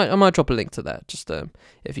I might drop a link to that, just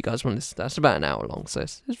if you guys want to listen to that. It's about an hour long, so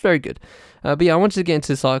it's very good. But yeah, I wanted to get into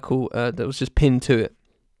this article that was just pinned to it,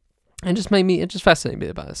 and it just fascinated me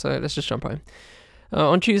about it. So let's just jump right in.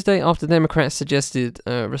 On Tuesday, after Democrats suggested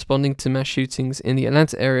responding to mass shootings in the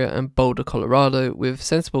Atlanta area and Boulder, Colorado, with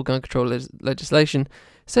sensible gun control legislation,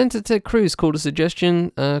 Senator Ted Cruz called a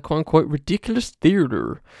suggestion, quote-unquote, ridiculous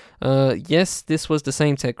theater. Yes, this was the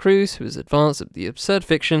same Ted Cruz who has advanced the absurd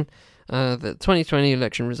fiction that the 2020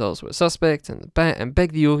 election results were suspect, and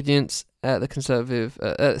begged the audience at the conservative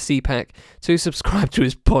CPAC to subscribe to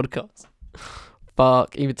his podcast.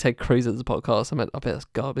 Fuck, even Ted Cruz has a podcast. I bet that's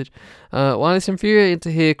garbage. While it's infuriating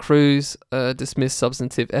to hear Cruz dismiss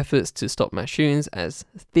substantive efforts to stop mass shootings as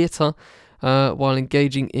theatre, while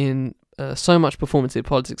engaging in so much performative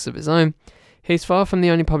politics of his own, he's far from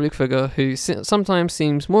the only public figure who sometimes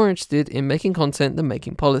seems more interested in making content than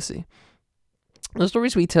making policy. The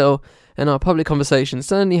stories we tell and our public conversations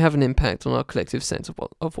certainly have an impact on our collective sense of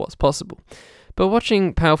what's possible. But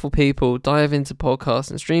watching powerful people dive into podcasts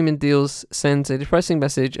and streaming deals sends a depressing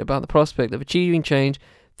message about the prospect of achieving change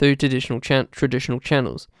through traditional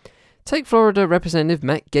channels. Take Florida Representative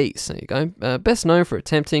Matt Gaetz, there you go, best known for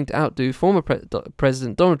attempting to outdo former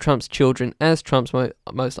President Donald Trump's children as Trump's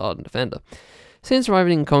most ardent defender. Since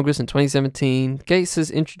arriving in Congress in 2017, Gaetz has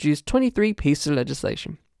introduced 23 pieces of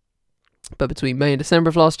legislation. But between May and December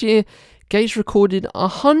of last year, Gaetz recorded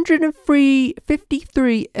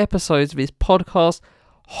 153 episodes of his podcast,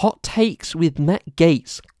 Hot Takes with Matt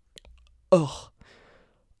Gaetz.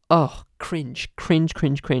 Cringe.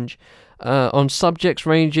 On subjects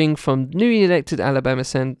ranging from newly elected Alabama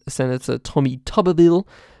Senator Tommy Tuberville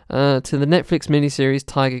to the Netflix miniseries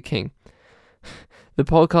Tiger King. The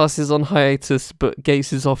podcast is on hiatus, but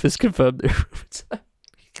Gaetz' office confirmed it.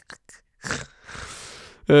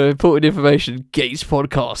 Important information, Gaetz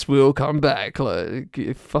podcast will come back.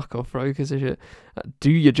 Like, fuck off, bro, because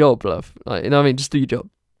do your job, love. Like, just do your job.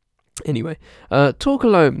 Anyway, talk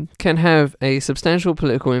alone can have a substantial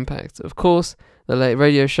political impact. Of course, the late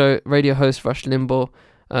radio host Rush Limbaugh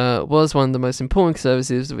was one of the most important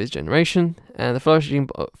conservatives of his generation, and the flourishing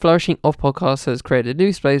of podcasts has created a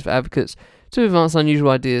new space for advocates to advance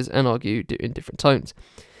unusual ideas and argue in different tones.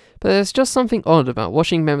 But there's just something odd about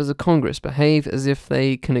watching members of Congress behave as if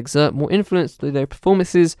they can exert more influence through their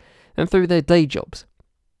performances than through their day jobs.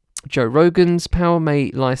 Joe Rogan's power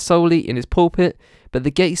may lie solely in his pulpit, but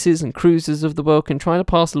the Gaetzes and Cruzes of the world can try to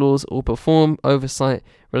pass laws or perform oversight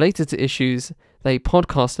related to issues they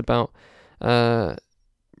podcast about.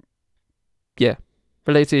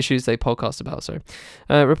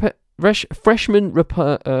 Freshman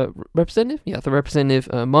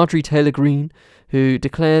Representative Marjorie Taylor Greene, who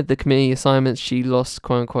declared the committee assignments she lost,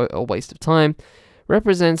 quote-unquote, a waste of time,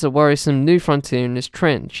 represents a worrisome new frontier in this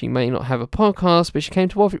trend. She may not have a podcast, but she came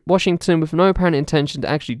to Washington with no apparent intention to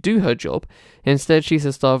actually do her job. Instead, she's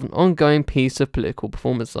the star of an ongoing piece of political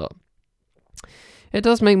performance art. It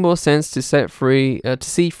does make more sense to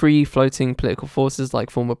see free floating political forces like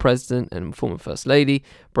former President and former First Lady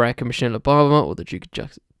Barack and Michelle Obama, or the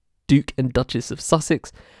Duke and Duchess of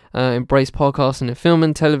Sussex, embrace podcasting and film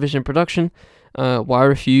and television production. Why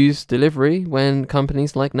refuse delivery when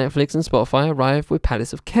companies like Netflix and Spotify arrive with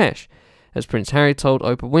pallets of cash? As Prince Harry told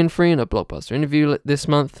Oprah Winfrey in a blockbuster interview last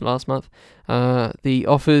month, the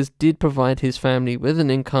offers did provide his family with an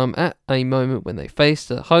income at a moment when they faced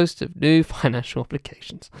a host of new financial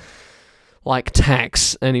obligations. Like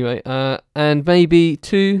tax, anyway. And maybe,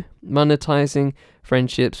 too, monetizing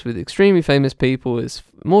friendships with extremely famous people is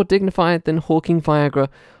more dignified than hawking Viagra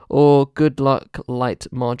or Good Luck Light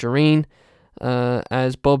Margarine,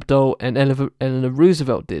 as Bob Dole and Eleanor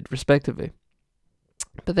Roosevelt did, respectively.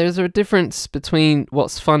 But there's a difference between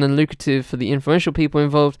what's fun and lucrative for the influential people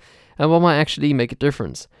involved and what might actually make a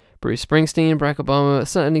difference. Bruce Springsteen and Barack Obama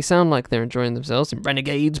certainly sound like they're enjoying themselves in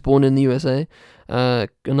Renegades, Born in the USA.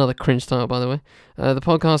 Another cringe title, by the way. The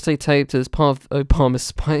podcast they taped as part of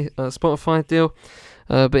Obama's Spotify deal,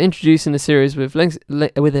 but introducing the series with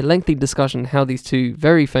a lengthy discussion how these two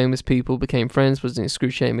very famous people became friends was an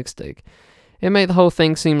excruciating mistake. It made the whole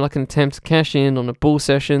thing seem like an attempt to cash in on a bull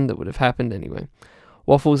session that would have happened anyway.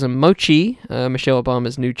 Waffles and Mochi, Michelle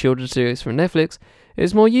Obama's new children's series from Netflix,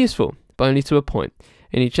 is more useful, but only to a point.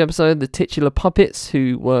 In each episode, the titular puppets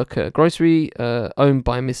who work at a grocery owned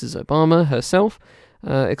by Mrs. Obama herself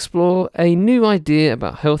explore a new idea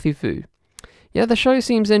about healthy food. Yeah, the show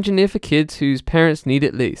seems engineered for kids whose parents need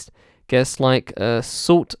it least. Guests like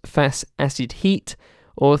Salt, Fast, Acid, Heat,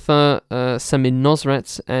 author Samin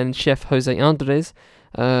Nosrat, and chef Jose Andres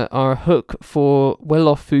are a hook for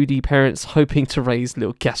well-off foodie parents hoping to raise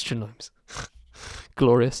little gastronomes.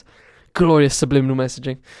 Glorious subliminal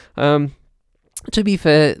messaging. To be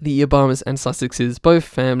fair, the Obamas and Sussexes, both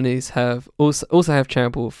families have also have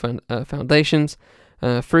charitable foundations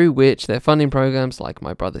through which they're funding programs like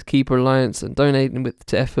My Brother's Keeper Alliance and donating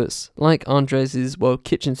to efforts like Andres' World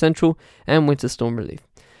Kitchen Central and Winter Storm Relief.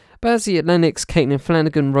 But as the Atlantic's Caitlin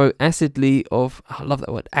Flanagan wrote acidly of... I love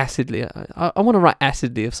that word, acidly. I want to write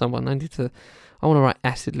acidly of someone. I want to write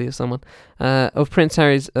acidly of someone. Of Prince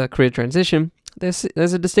Harry's career transition, there's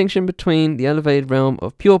a distinction between the elevated realm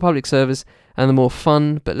of pure public service and the more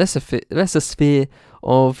fun but lesser sphere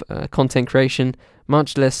of content creation,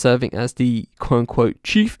 much less serving as the quote-unquote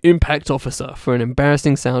chief impact officer for an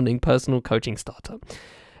embarrassing-sounding personal coaching startup.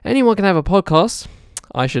 Anyone can have a podcast.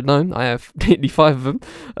 I should know, I have nearly 5 of them.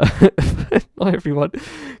 Not everyone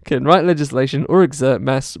can write legislation or exert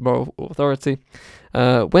mass moral authority.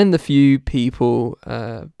 When the few people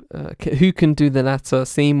who can do the latter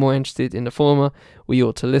seem more interested in the former, we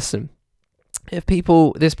ought to listen. If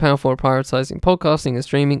people this powerful are prioritizing podcasting and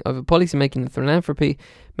streaming over policymaking and philanthropy,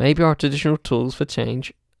 maybe our traditional tools for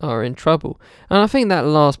change are in trouble. And I think that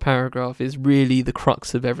last paragraph is really the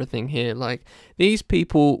crux of everything here. Like, these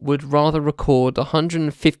people would rather record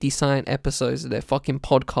 150 silent episodes of their fucking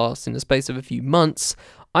podcast in the space of a few months.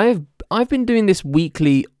 I've been doing this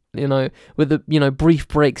weekly, with the brief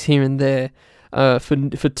breaks here and there,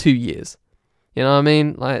 for 2 years. You know what I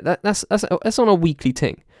mean? Like that's on a weekly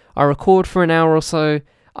thing. I record for an hour or so,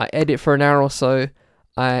 I edit for an hour or so,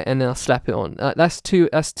 and then I'll slap it on. That's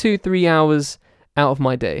 2-3 hours out of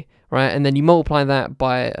my day, right? And then you multiply that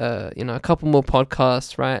by a couple more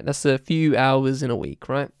podcasts, right? That's a few hours in a week,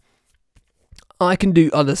 right? I can do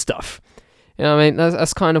other stuff. You know what I mean?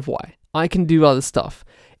 That's kind of why I can do other stuff.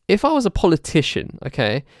 If I was a politician,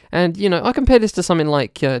 okay, and I compare this to something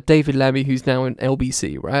like David Lammy, who's now in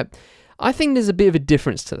LBC, right? I think there's a bit of a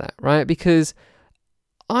difference to that, right? Because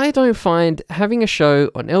I don't find having a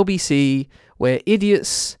show on LBC where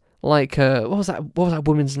idiots like what was that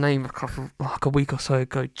woman's name like a week or so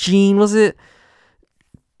ago? Jean, was it?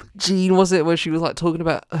 Where she was like talking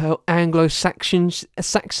about how Anglo-Saxon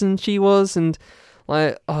she was, and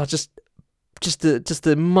like just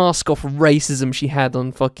the mask off racism she had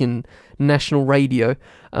on fucking national radio.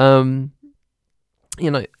 I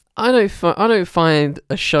don't find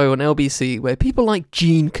a show on LBC where people like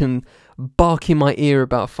Jean can bark in my ear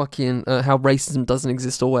about fucking how racism doesn't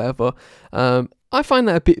exist or whatever. I find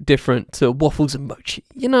that a bit different to Waffles and Mochi.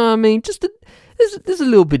 You know what I mean? There's a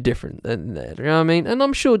little bit different than that. You know what I mean? And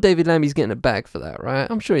I'm sure David Lammy's getting a bag for that, right?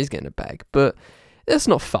 I'm sure he's getting a bag, but that's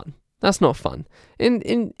not fun. That's not fun.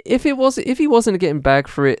 If he wasn't getting a bag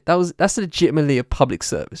for it, that's legitimately a public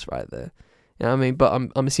service right there. You know what I mean? But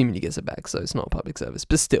I'm assuming he gets a bag, so it's not a public service.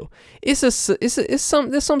 But still, there's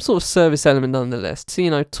some sort of service element nonetheless.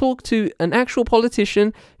 To talk to an actual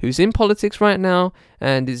politician who's in politics right now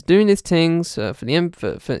and is doing his things for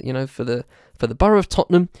the borough of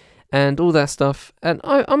Tottenham, and all that stuff, and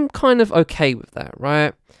I'm kind of okay with that,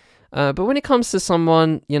 right? But when it comes to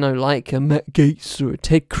someone, like a Matt Gaetz or a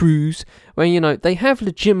Ted Cruz, where, they have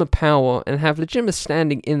legitimate power and have legitimate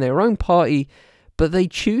standing in their own party, but they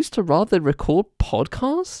choose to rather record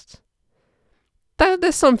podcasts,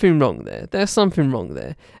 there's something wrong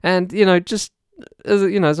there. And, just as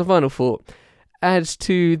a final thought, adds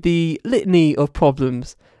to the litany of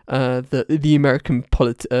problems that the American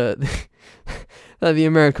that the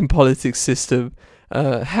American politics system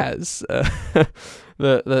has.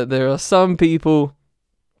 That there are some people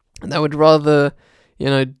that would rather,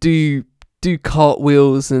 do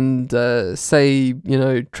cartwheels and say,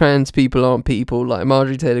 trans people aren't people, like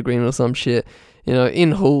Marjorie Taylor Greene or some shit,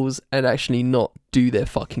 in halls, and actually not do their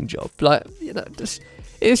fucking job. Like,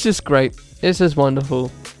 it's just great. It's just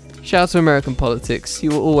wonderful. Shout out to American politics. You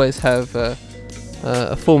will always have a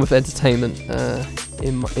form of entertainment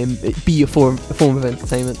be a form of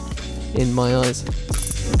entertainment in my eyes.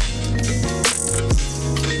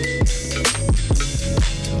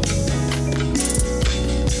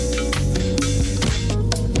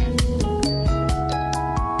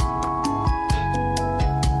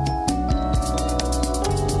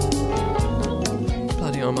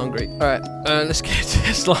 I'm hungry. Alright, let's get to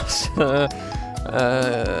this last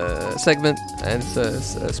segment, and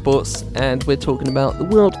it's sports, and we're talking about the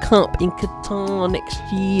World Cup in Qatar next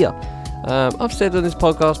year. I've said on this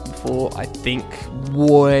podcast before, I think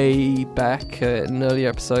way back in an earlier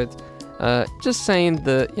episode, just saying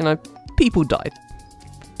that, people died.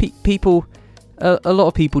 A lot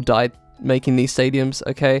of people died making these stadiums,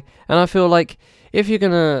 okay? And I feel like if you're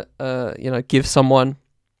gonna, give someone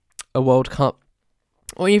a World Cup,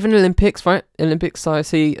 or even Olympics, right? Olympics, I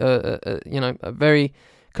see, are very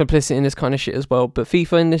complicit in this kind of shit as well. But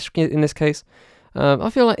FIFA in this case, I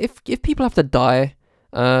feel like if people have to die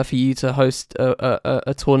for you to host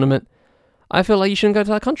a tournament, I feel like you shouldn't go to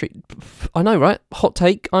that country. I know, right? Hot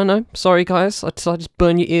take. I know. Sorry, guys. I just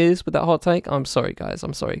burn your ears with that hot take. I'm sorry, guys.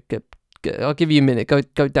 I'm sorry. I'll give you a minute.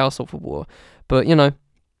 Go douse off of water. But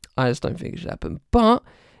I just don't think it should happen. But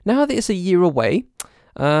now that it's a year away,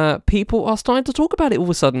 people are starting to talk about it all of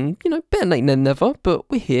a sudden. Better late than never, but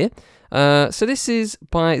we're here. So this is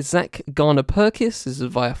by Zach Garner-Perkis. This is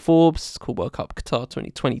via Forbes. It's called World Cup Qatar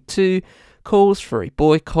 2022. Calls for a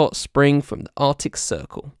boycott spring from the Arctic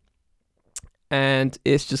Circle. And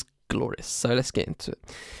it's just glorious. So let's get into it.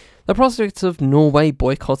 The prospect of Norway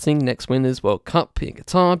boycotting next winter's World Cup in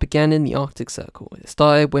Qatar began in the Arctic Circle. It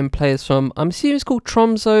started when players from, I'm assuming it's called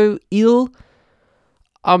Tromsø Il.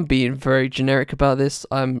 I'm being very generic about this.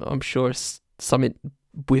 I'm sure it's something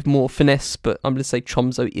with more finesse, but I'm going to say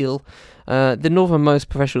Tromsø Il. The northernmost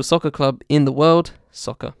professional soccer club in the world,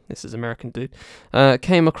 soccer, this is American dude,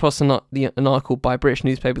 came across an article by British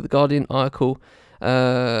newspaper The Guardian, article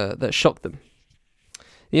that shocked them.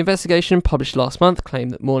 The investigation, published last month,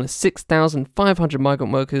 claimed that more than 6,500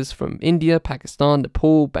 migrant workers from India, Pakistan,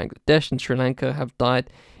 Nepal, Bangladesh and Sri Lanka have died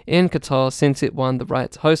in Qatar since it won the right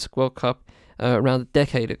to host the World Cup around a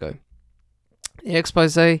decade ago. The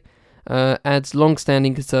expose adds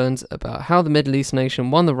long-standing concerns about how the Middle East nation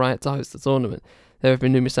won the right to host the tournament. There have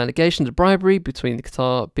been numerous allegations of bribery between the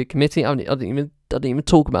Qatar Bid Committee. I didn't even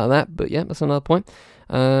talk about that, but yeah, that's another point.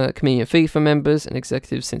 Committee of FIFA members and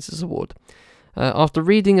executives since this award. After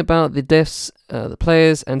reading about the deaths, the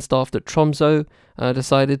players and staff at Tromsø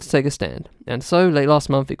decided to take a stand. And so, late last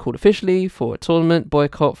month, it called officially for a tournament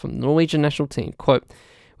boycott from the Norwegian national team. Quote,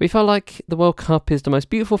 "We felt like the World Cup is the most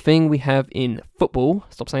beautiful thing we have in football,"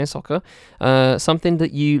 stop saying soccer, "something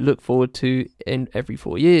that you look forward to in every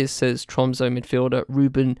 4 years," says Tromsø midfielder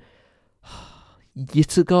Ruben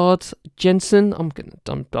Yttergaard Jensen.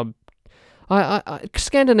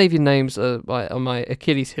 Scandinavian names are on my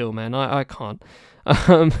Achilles heel, man. I can't.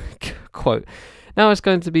 Quote, "Now it's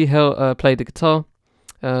going to be played in Qatar.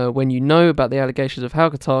 When you know about the allegations of how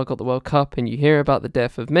Qatar got the World Cup and you hear about the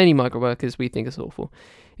death of many migrant workers, we think it's awful.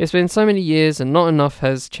 It's been so many years and not enough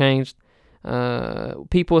has changed.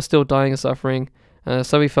 People are still dying and suffering,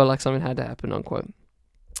 so we felt like something had to happen," unquote.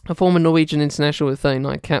 A former Norwegian international with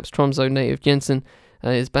 39 caps, Tromsø native Jensen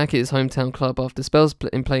is back at his hometown club after spells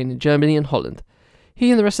playing in Germany and Holland. He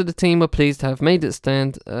and the rest of the team were pleased to have made it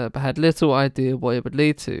stand, but had little idea what it would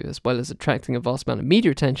lead to. As well as attracting a vast amount of media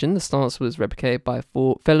attention, the stance was replicated by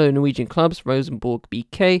 4 fellow Norwegian clubs, Rosenborg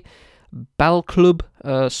BK, Ballklubb,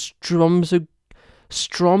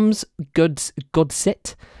 Stroms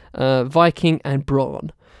Godset, Viking and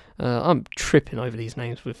Brann. I'm tripping over these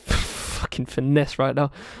names with fucking finesse right now.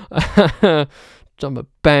 I'm a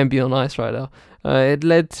Bambi on ice right now. It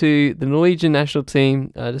led to the Norwegian national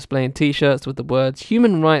team displaying t-shirts with the words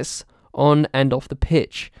 "human rights on and off the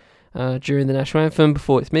pitch." during the national anthem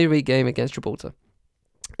before its midweek game against Gibraltar.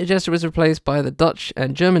 The gesture was replaced by the Dutch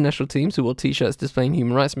and German national teams, who wore t-shirts displaying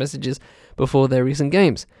human rights messages before their recent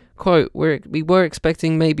games. Quote, we were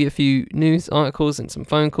expecting maybe a few news articles and some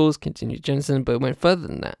phone calls, continued Jensen, but it went further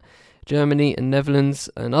than that. Germany and Netherlands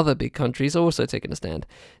and other big countries are also taking a stand.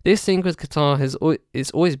 This thing with Qatar has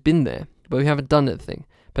always been there, but we haven't done anything.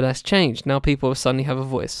 But that's changed. Now people suddenly have a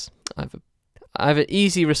voice. I have an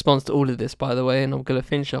easy response to all of this, by the way, and I'm going to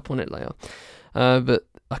finish up on it later. But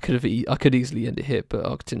I could easily end it here, but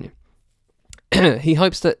I'll continue. He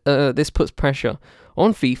hopes that this puts pressure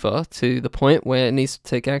on FIFA to the point where it needs to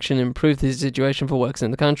take action and improve the situation for workers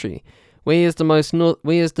in the country. We as the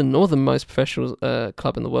northernmost professional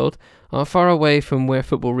club in the world are far away from where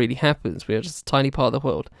football really happens. We are just a tiny part of the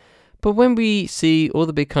world. But when we see all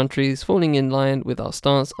the big countries falling in line with our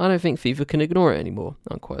stance, I don't think FIFA can ignore it anymore,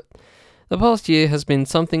 unquote. The past year has been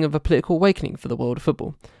something of a political awakening for the world of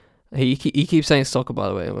football. He keeps saying soccer, by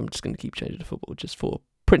the way. I'm just going to keep changing to football just for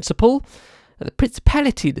principle. The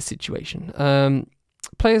principality of the situation.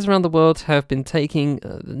 Players around the world have been taking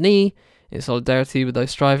the knee in solidarity with those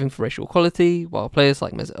striving for racial equality, while players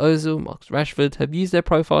like Mesut Ozil, Marcus Rashford have used their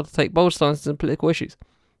profile to take bold stances on political issues.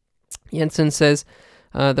 Jensen says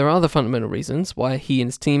there are other fundamental reasons why he and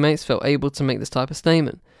his teammates felt able to make this type of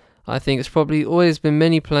statement. I think it's probably always been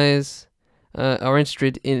many players are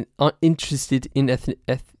interested in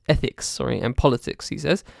ethics and politics, he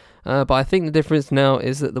says. But I think the difference now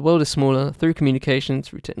is that the world is smaller. Through communication,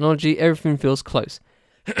 through technology, everything feels close.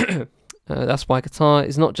 That's why Qatar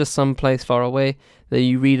is not just some place far away that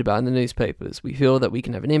you read about in the newspapers. We feel that we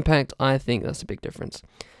can have an impact. I think that's a big difference.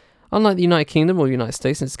 Unlike the United Kingdom or United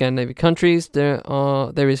States and Scandinavian countries, there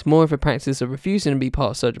is more of a practice of refusing to be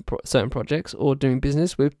part of certain projects or doing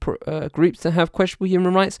business with groups that have questionable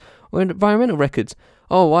human rights or environmental records.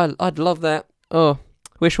 Oh, I'd love that. Oh,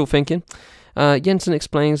 wishful thinking. Jensen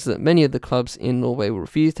explains that many of the clubs in Norway will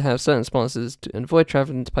refuse to have certain sponsors and avoid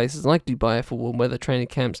travelling to places like Dubai for warm weather training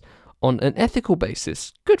camps on an ethical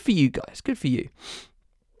basis. Good for you guys. Good for you.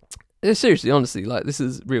 Seriously, honestly, like this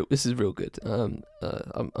is real good.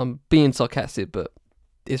 I'm being sarcastic, but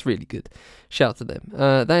it's really good. Shout out to them.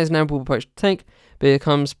 That is an ample approach to take, but it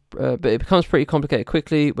becomes pretty complicated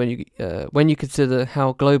quickly when you consider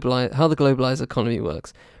how the globalized economy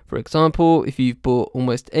works. For example, if you've bought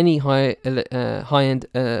almost any high-end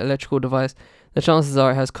electrical device, the chances are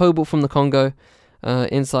it has cobalt from the Congo.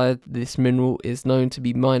 Inside, this mineral is known to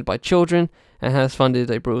be mined by children and has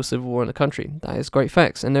funded a brutal civil war in the country. That is great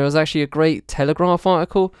facts. And there was actually a great Telegraph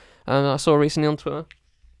article I saw recently on Twitter.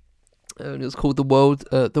 It was called "The War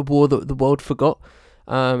That the World Forgot."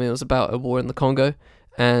 It was about a war in the Congo,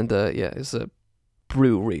 and it's a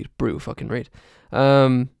brutal fucking read.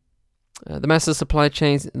 The massive supply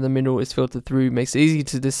chains the mineral is filtered through makes it easy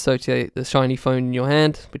to dissociate the shiny phone in your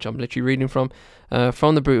hand, which I'm literally reading from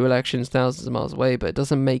the brutal actions thousands of miles away, but it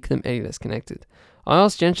doesn't make them any less connected. I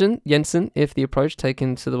asked Jensen if the approach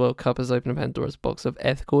taken to the World Cup has opened Pandora's box of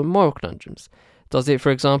ethical and moral conundrums. Does it,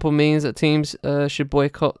 for example, mean that teams should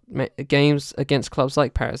boycott games against clubs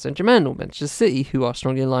like Paris Saint-Germain or Manchester City, who are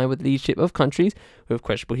strongly in line with the leadership of countries with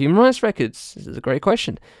questionable human rights records? This is a great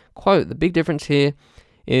question. Quote, the big difference here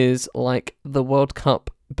is like the World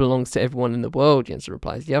Cup belongs to everyone in the world, Jensen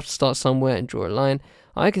replies. You have to start somewhere and draw a line.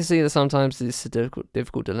 I can see that sometimes this is a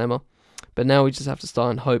difficult dilemma, but now we just have to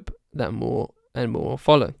start and hope that more and more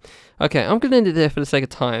follow. Okay, I'm going to end it there for the sake of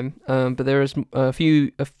time, but there is a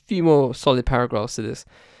few more solid paragraphs to this.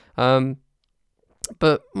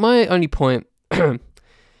 But my only point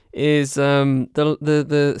is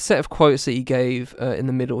the set of quotes that he gave in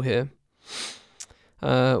the middle here.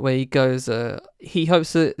 Where he goes, he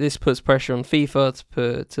hopes that this puts pressure on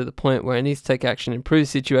FIFA to the point where it needs to take action and improve the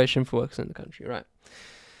situation for workers in the country. Right.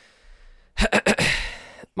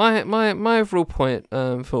 my overall point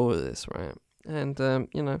for all of this, right, and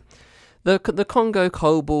the Congo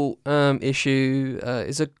cobalt issue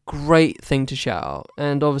is a great thing to shout out,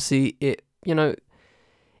 and obviously it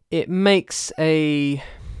makes a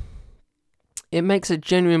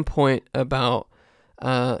genuine point about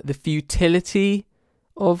the futility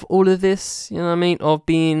of all of this, of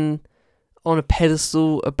being on a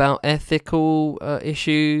pedestal about ethical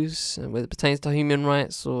issues, whether it pertains to human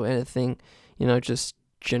rights or anything, just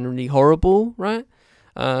generally horrible, right?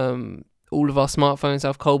 All of our smartphones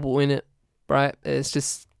have cobalt in it, right? It's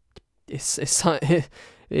just, it's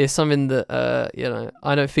something that,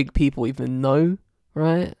 I don't think people even know,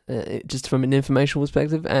 right? Just from an informational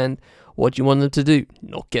perspective. And what do you want them to do?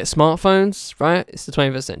 Not get smartphones, right? It's the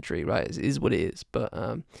 21st century, right? It is what it is. But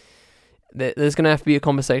there's going to have to be a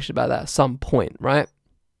conversation about that at some point, right?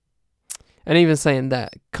 And even saying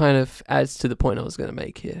that kind of adds to the point I was going to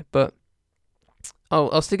make here. But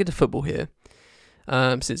I'll stick it to football here,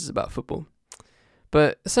 since it's about football.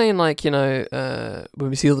 But saying like, when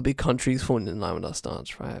we see all the big countries falling in line with our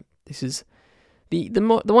stance, right? This is the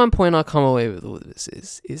one point I come away with all of this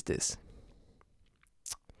is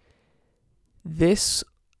this.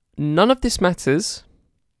 None of this matters. ...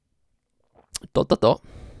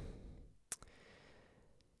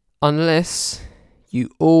 unless you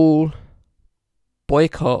all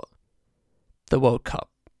boycott the World Cup.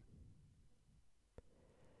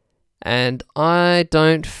 And I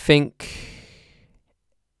don't think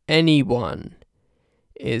anyone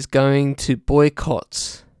is going to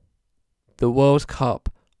boycott the World Cup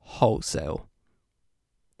wholesale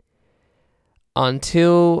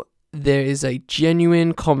until there is a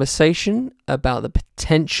genuine conversation about the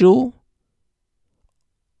potential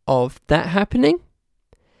of that happening.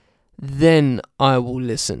 Then I will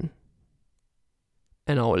listen.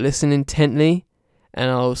 And I will listen intently, and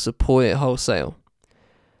I will support it wholesale.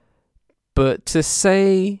 But to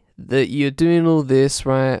say that you're doing all this,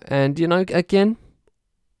 right, and, again,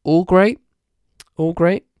 all great.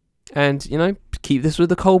 And, keep this with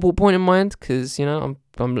the Colbert point in mind, because, I'm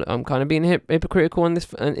kind of being hypocritical in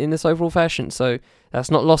this overall fashion, so that's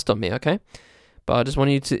not lost on me, okay? But I just want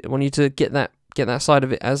you to get that side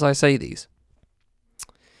of it as I say these.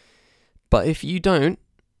 But if you do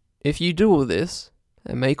all this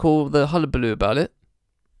and make all the hullabaloo about it,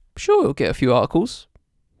 sure, you'll get a few articles.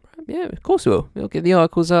 Yeah, of course we will. It'll get the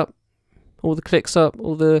articles up, all the clicks up,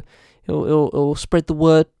 it'll spread the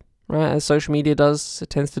word, right, as social media does, it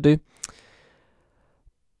tends to do.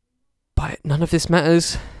 But none of this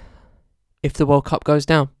matters if the World Cup goes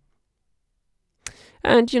down.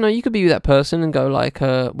 And, you could be that person and go like,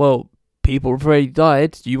 well, people have already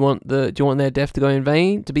died. Do you want their death to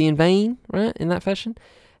be in vain, right, in that fashion?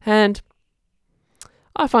 And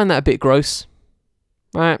I find that a bit gross,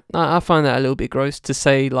 right? I find that a little bit gross to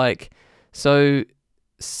say like, so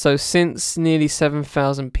since nearly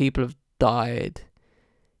 7,000 people have died,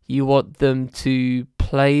 you want them to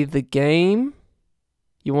play the game?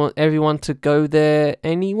 You want everyone to go there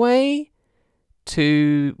anyway?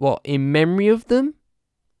 In memory of them?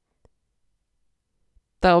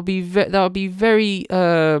 That would be very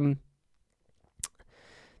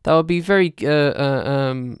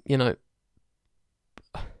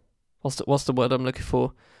what's the word I'm looking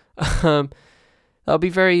for? That would be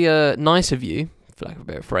very nice of you, for lack of a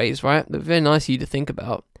better phrase, right? But very nice of you to think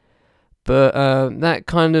about. But that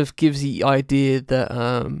kind of gives the idea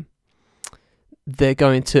that they're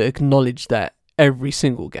going to acknowledge that every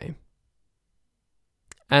single game.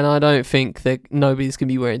 And I don't think that nobody's going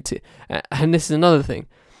to be wearing and this is another thing.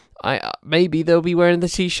 Maybe they'll be wearing the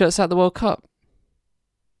t-shirts at the World Cup.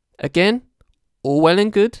 Again, all well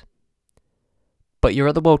and good. But you're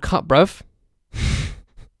at the World Cup, bruv.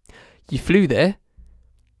 You flew there.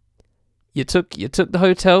 You took the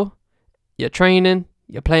hotel. You're training.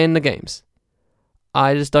 You're playing the games.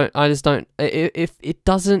 I just don't. If it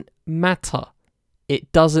doesn't matter.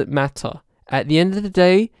 It doesn't matter. At the end of the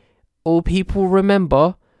day, all people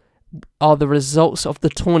remember are the results of the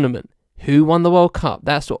tournament. Who won the World Cup?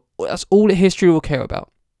 That's all that history will care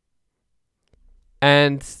about.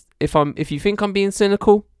 And if you think I'm being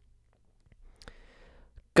cynical,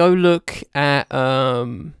 go look at I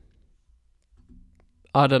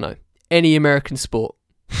don't know, any American sport.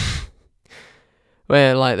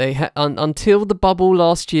 Where like they had until the bubble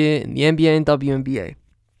last year in the NBA and WNBA.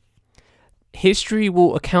 History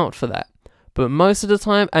will account for that. But most of the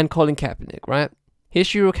time, and Colin Kaepernick, right?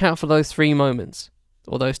 History will account for those 3 moments.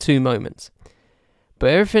 Or those 2 moments. But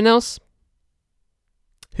everything else,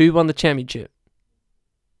 who won the championship?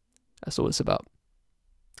 That's all it's about.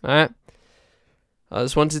 Alright? I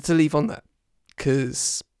just wanted to leave on that.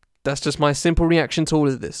 Because that's just my simple reaction to all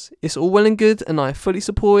of this. It's all well and good, and I fully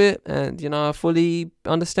support it, and, I fully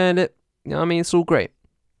understand it. It's all great.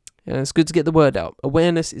 It's good to get the word out.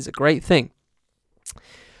 Awareness is a great thing.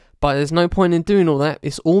 But there's no point in doing all that.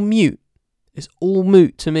 It's all mute. It's all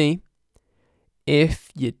moot to me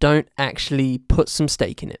if you don't actually put some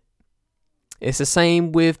stake in it. It's the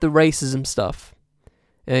same with the racism stuff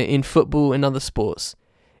in football and other sports.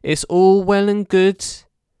 It's all well and good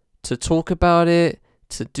to talk about it,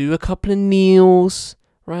 to do a couple of kneels,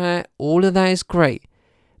 right? All of that is great.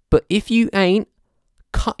 But if you ain't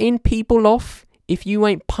cutting people off, if you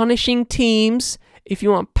ain't punishing teams, if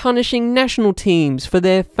you aren't punishing national teams for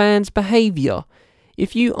their fans' behaviour,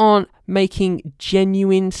 if you aren't making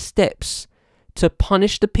genuine steps to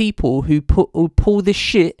punish the people who pull this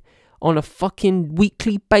shit on a fucking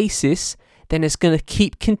weekly basis, then it's going to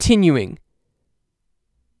keep continuing.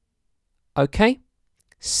 Okay?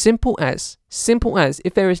 Simple as.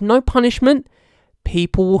 If there is no punishment,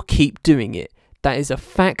 people will keep doing it. That is a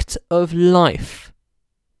fact of life.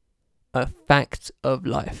 A fact of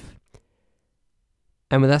life.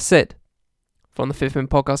 And with that said, from the Fifth Element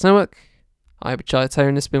Podcast Network, I hope you enjoyed Taylor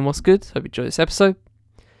and this has been What's Good. Hope you enjoyed this episode.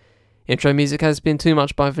 Intro music has been Too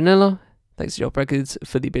Much by Vanilla. Thanks to Chill Records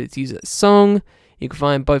for the ability to use that song. You can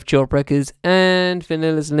find both Chill Records and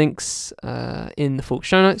Vanilla's links in the full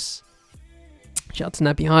show notes. Shout out to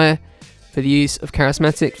Nappy Hire for the use of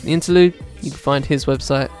Charismatic for the interlude. You can find his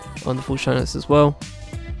website on the full show notes as well.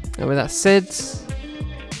 And with that said,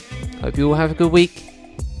 hope you all have a good week.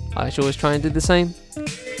 I shall always try and do the same.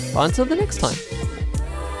 But until the next time,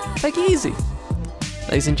 take it easy.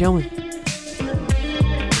 Ladies and gentlemen,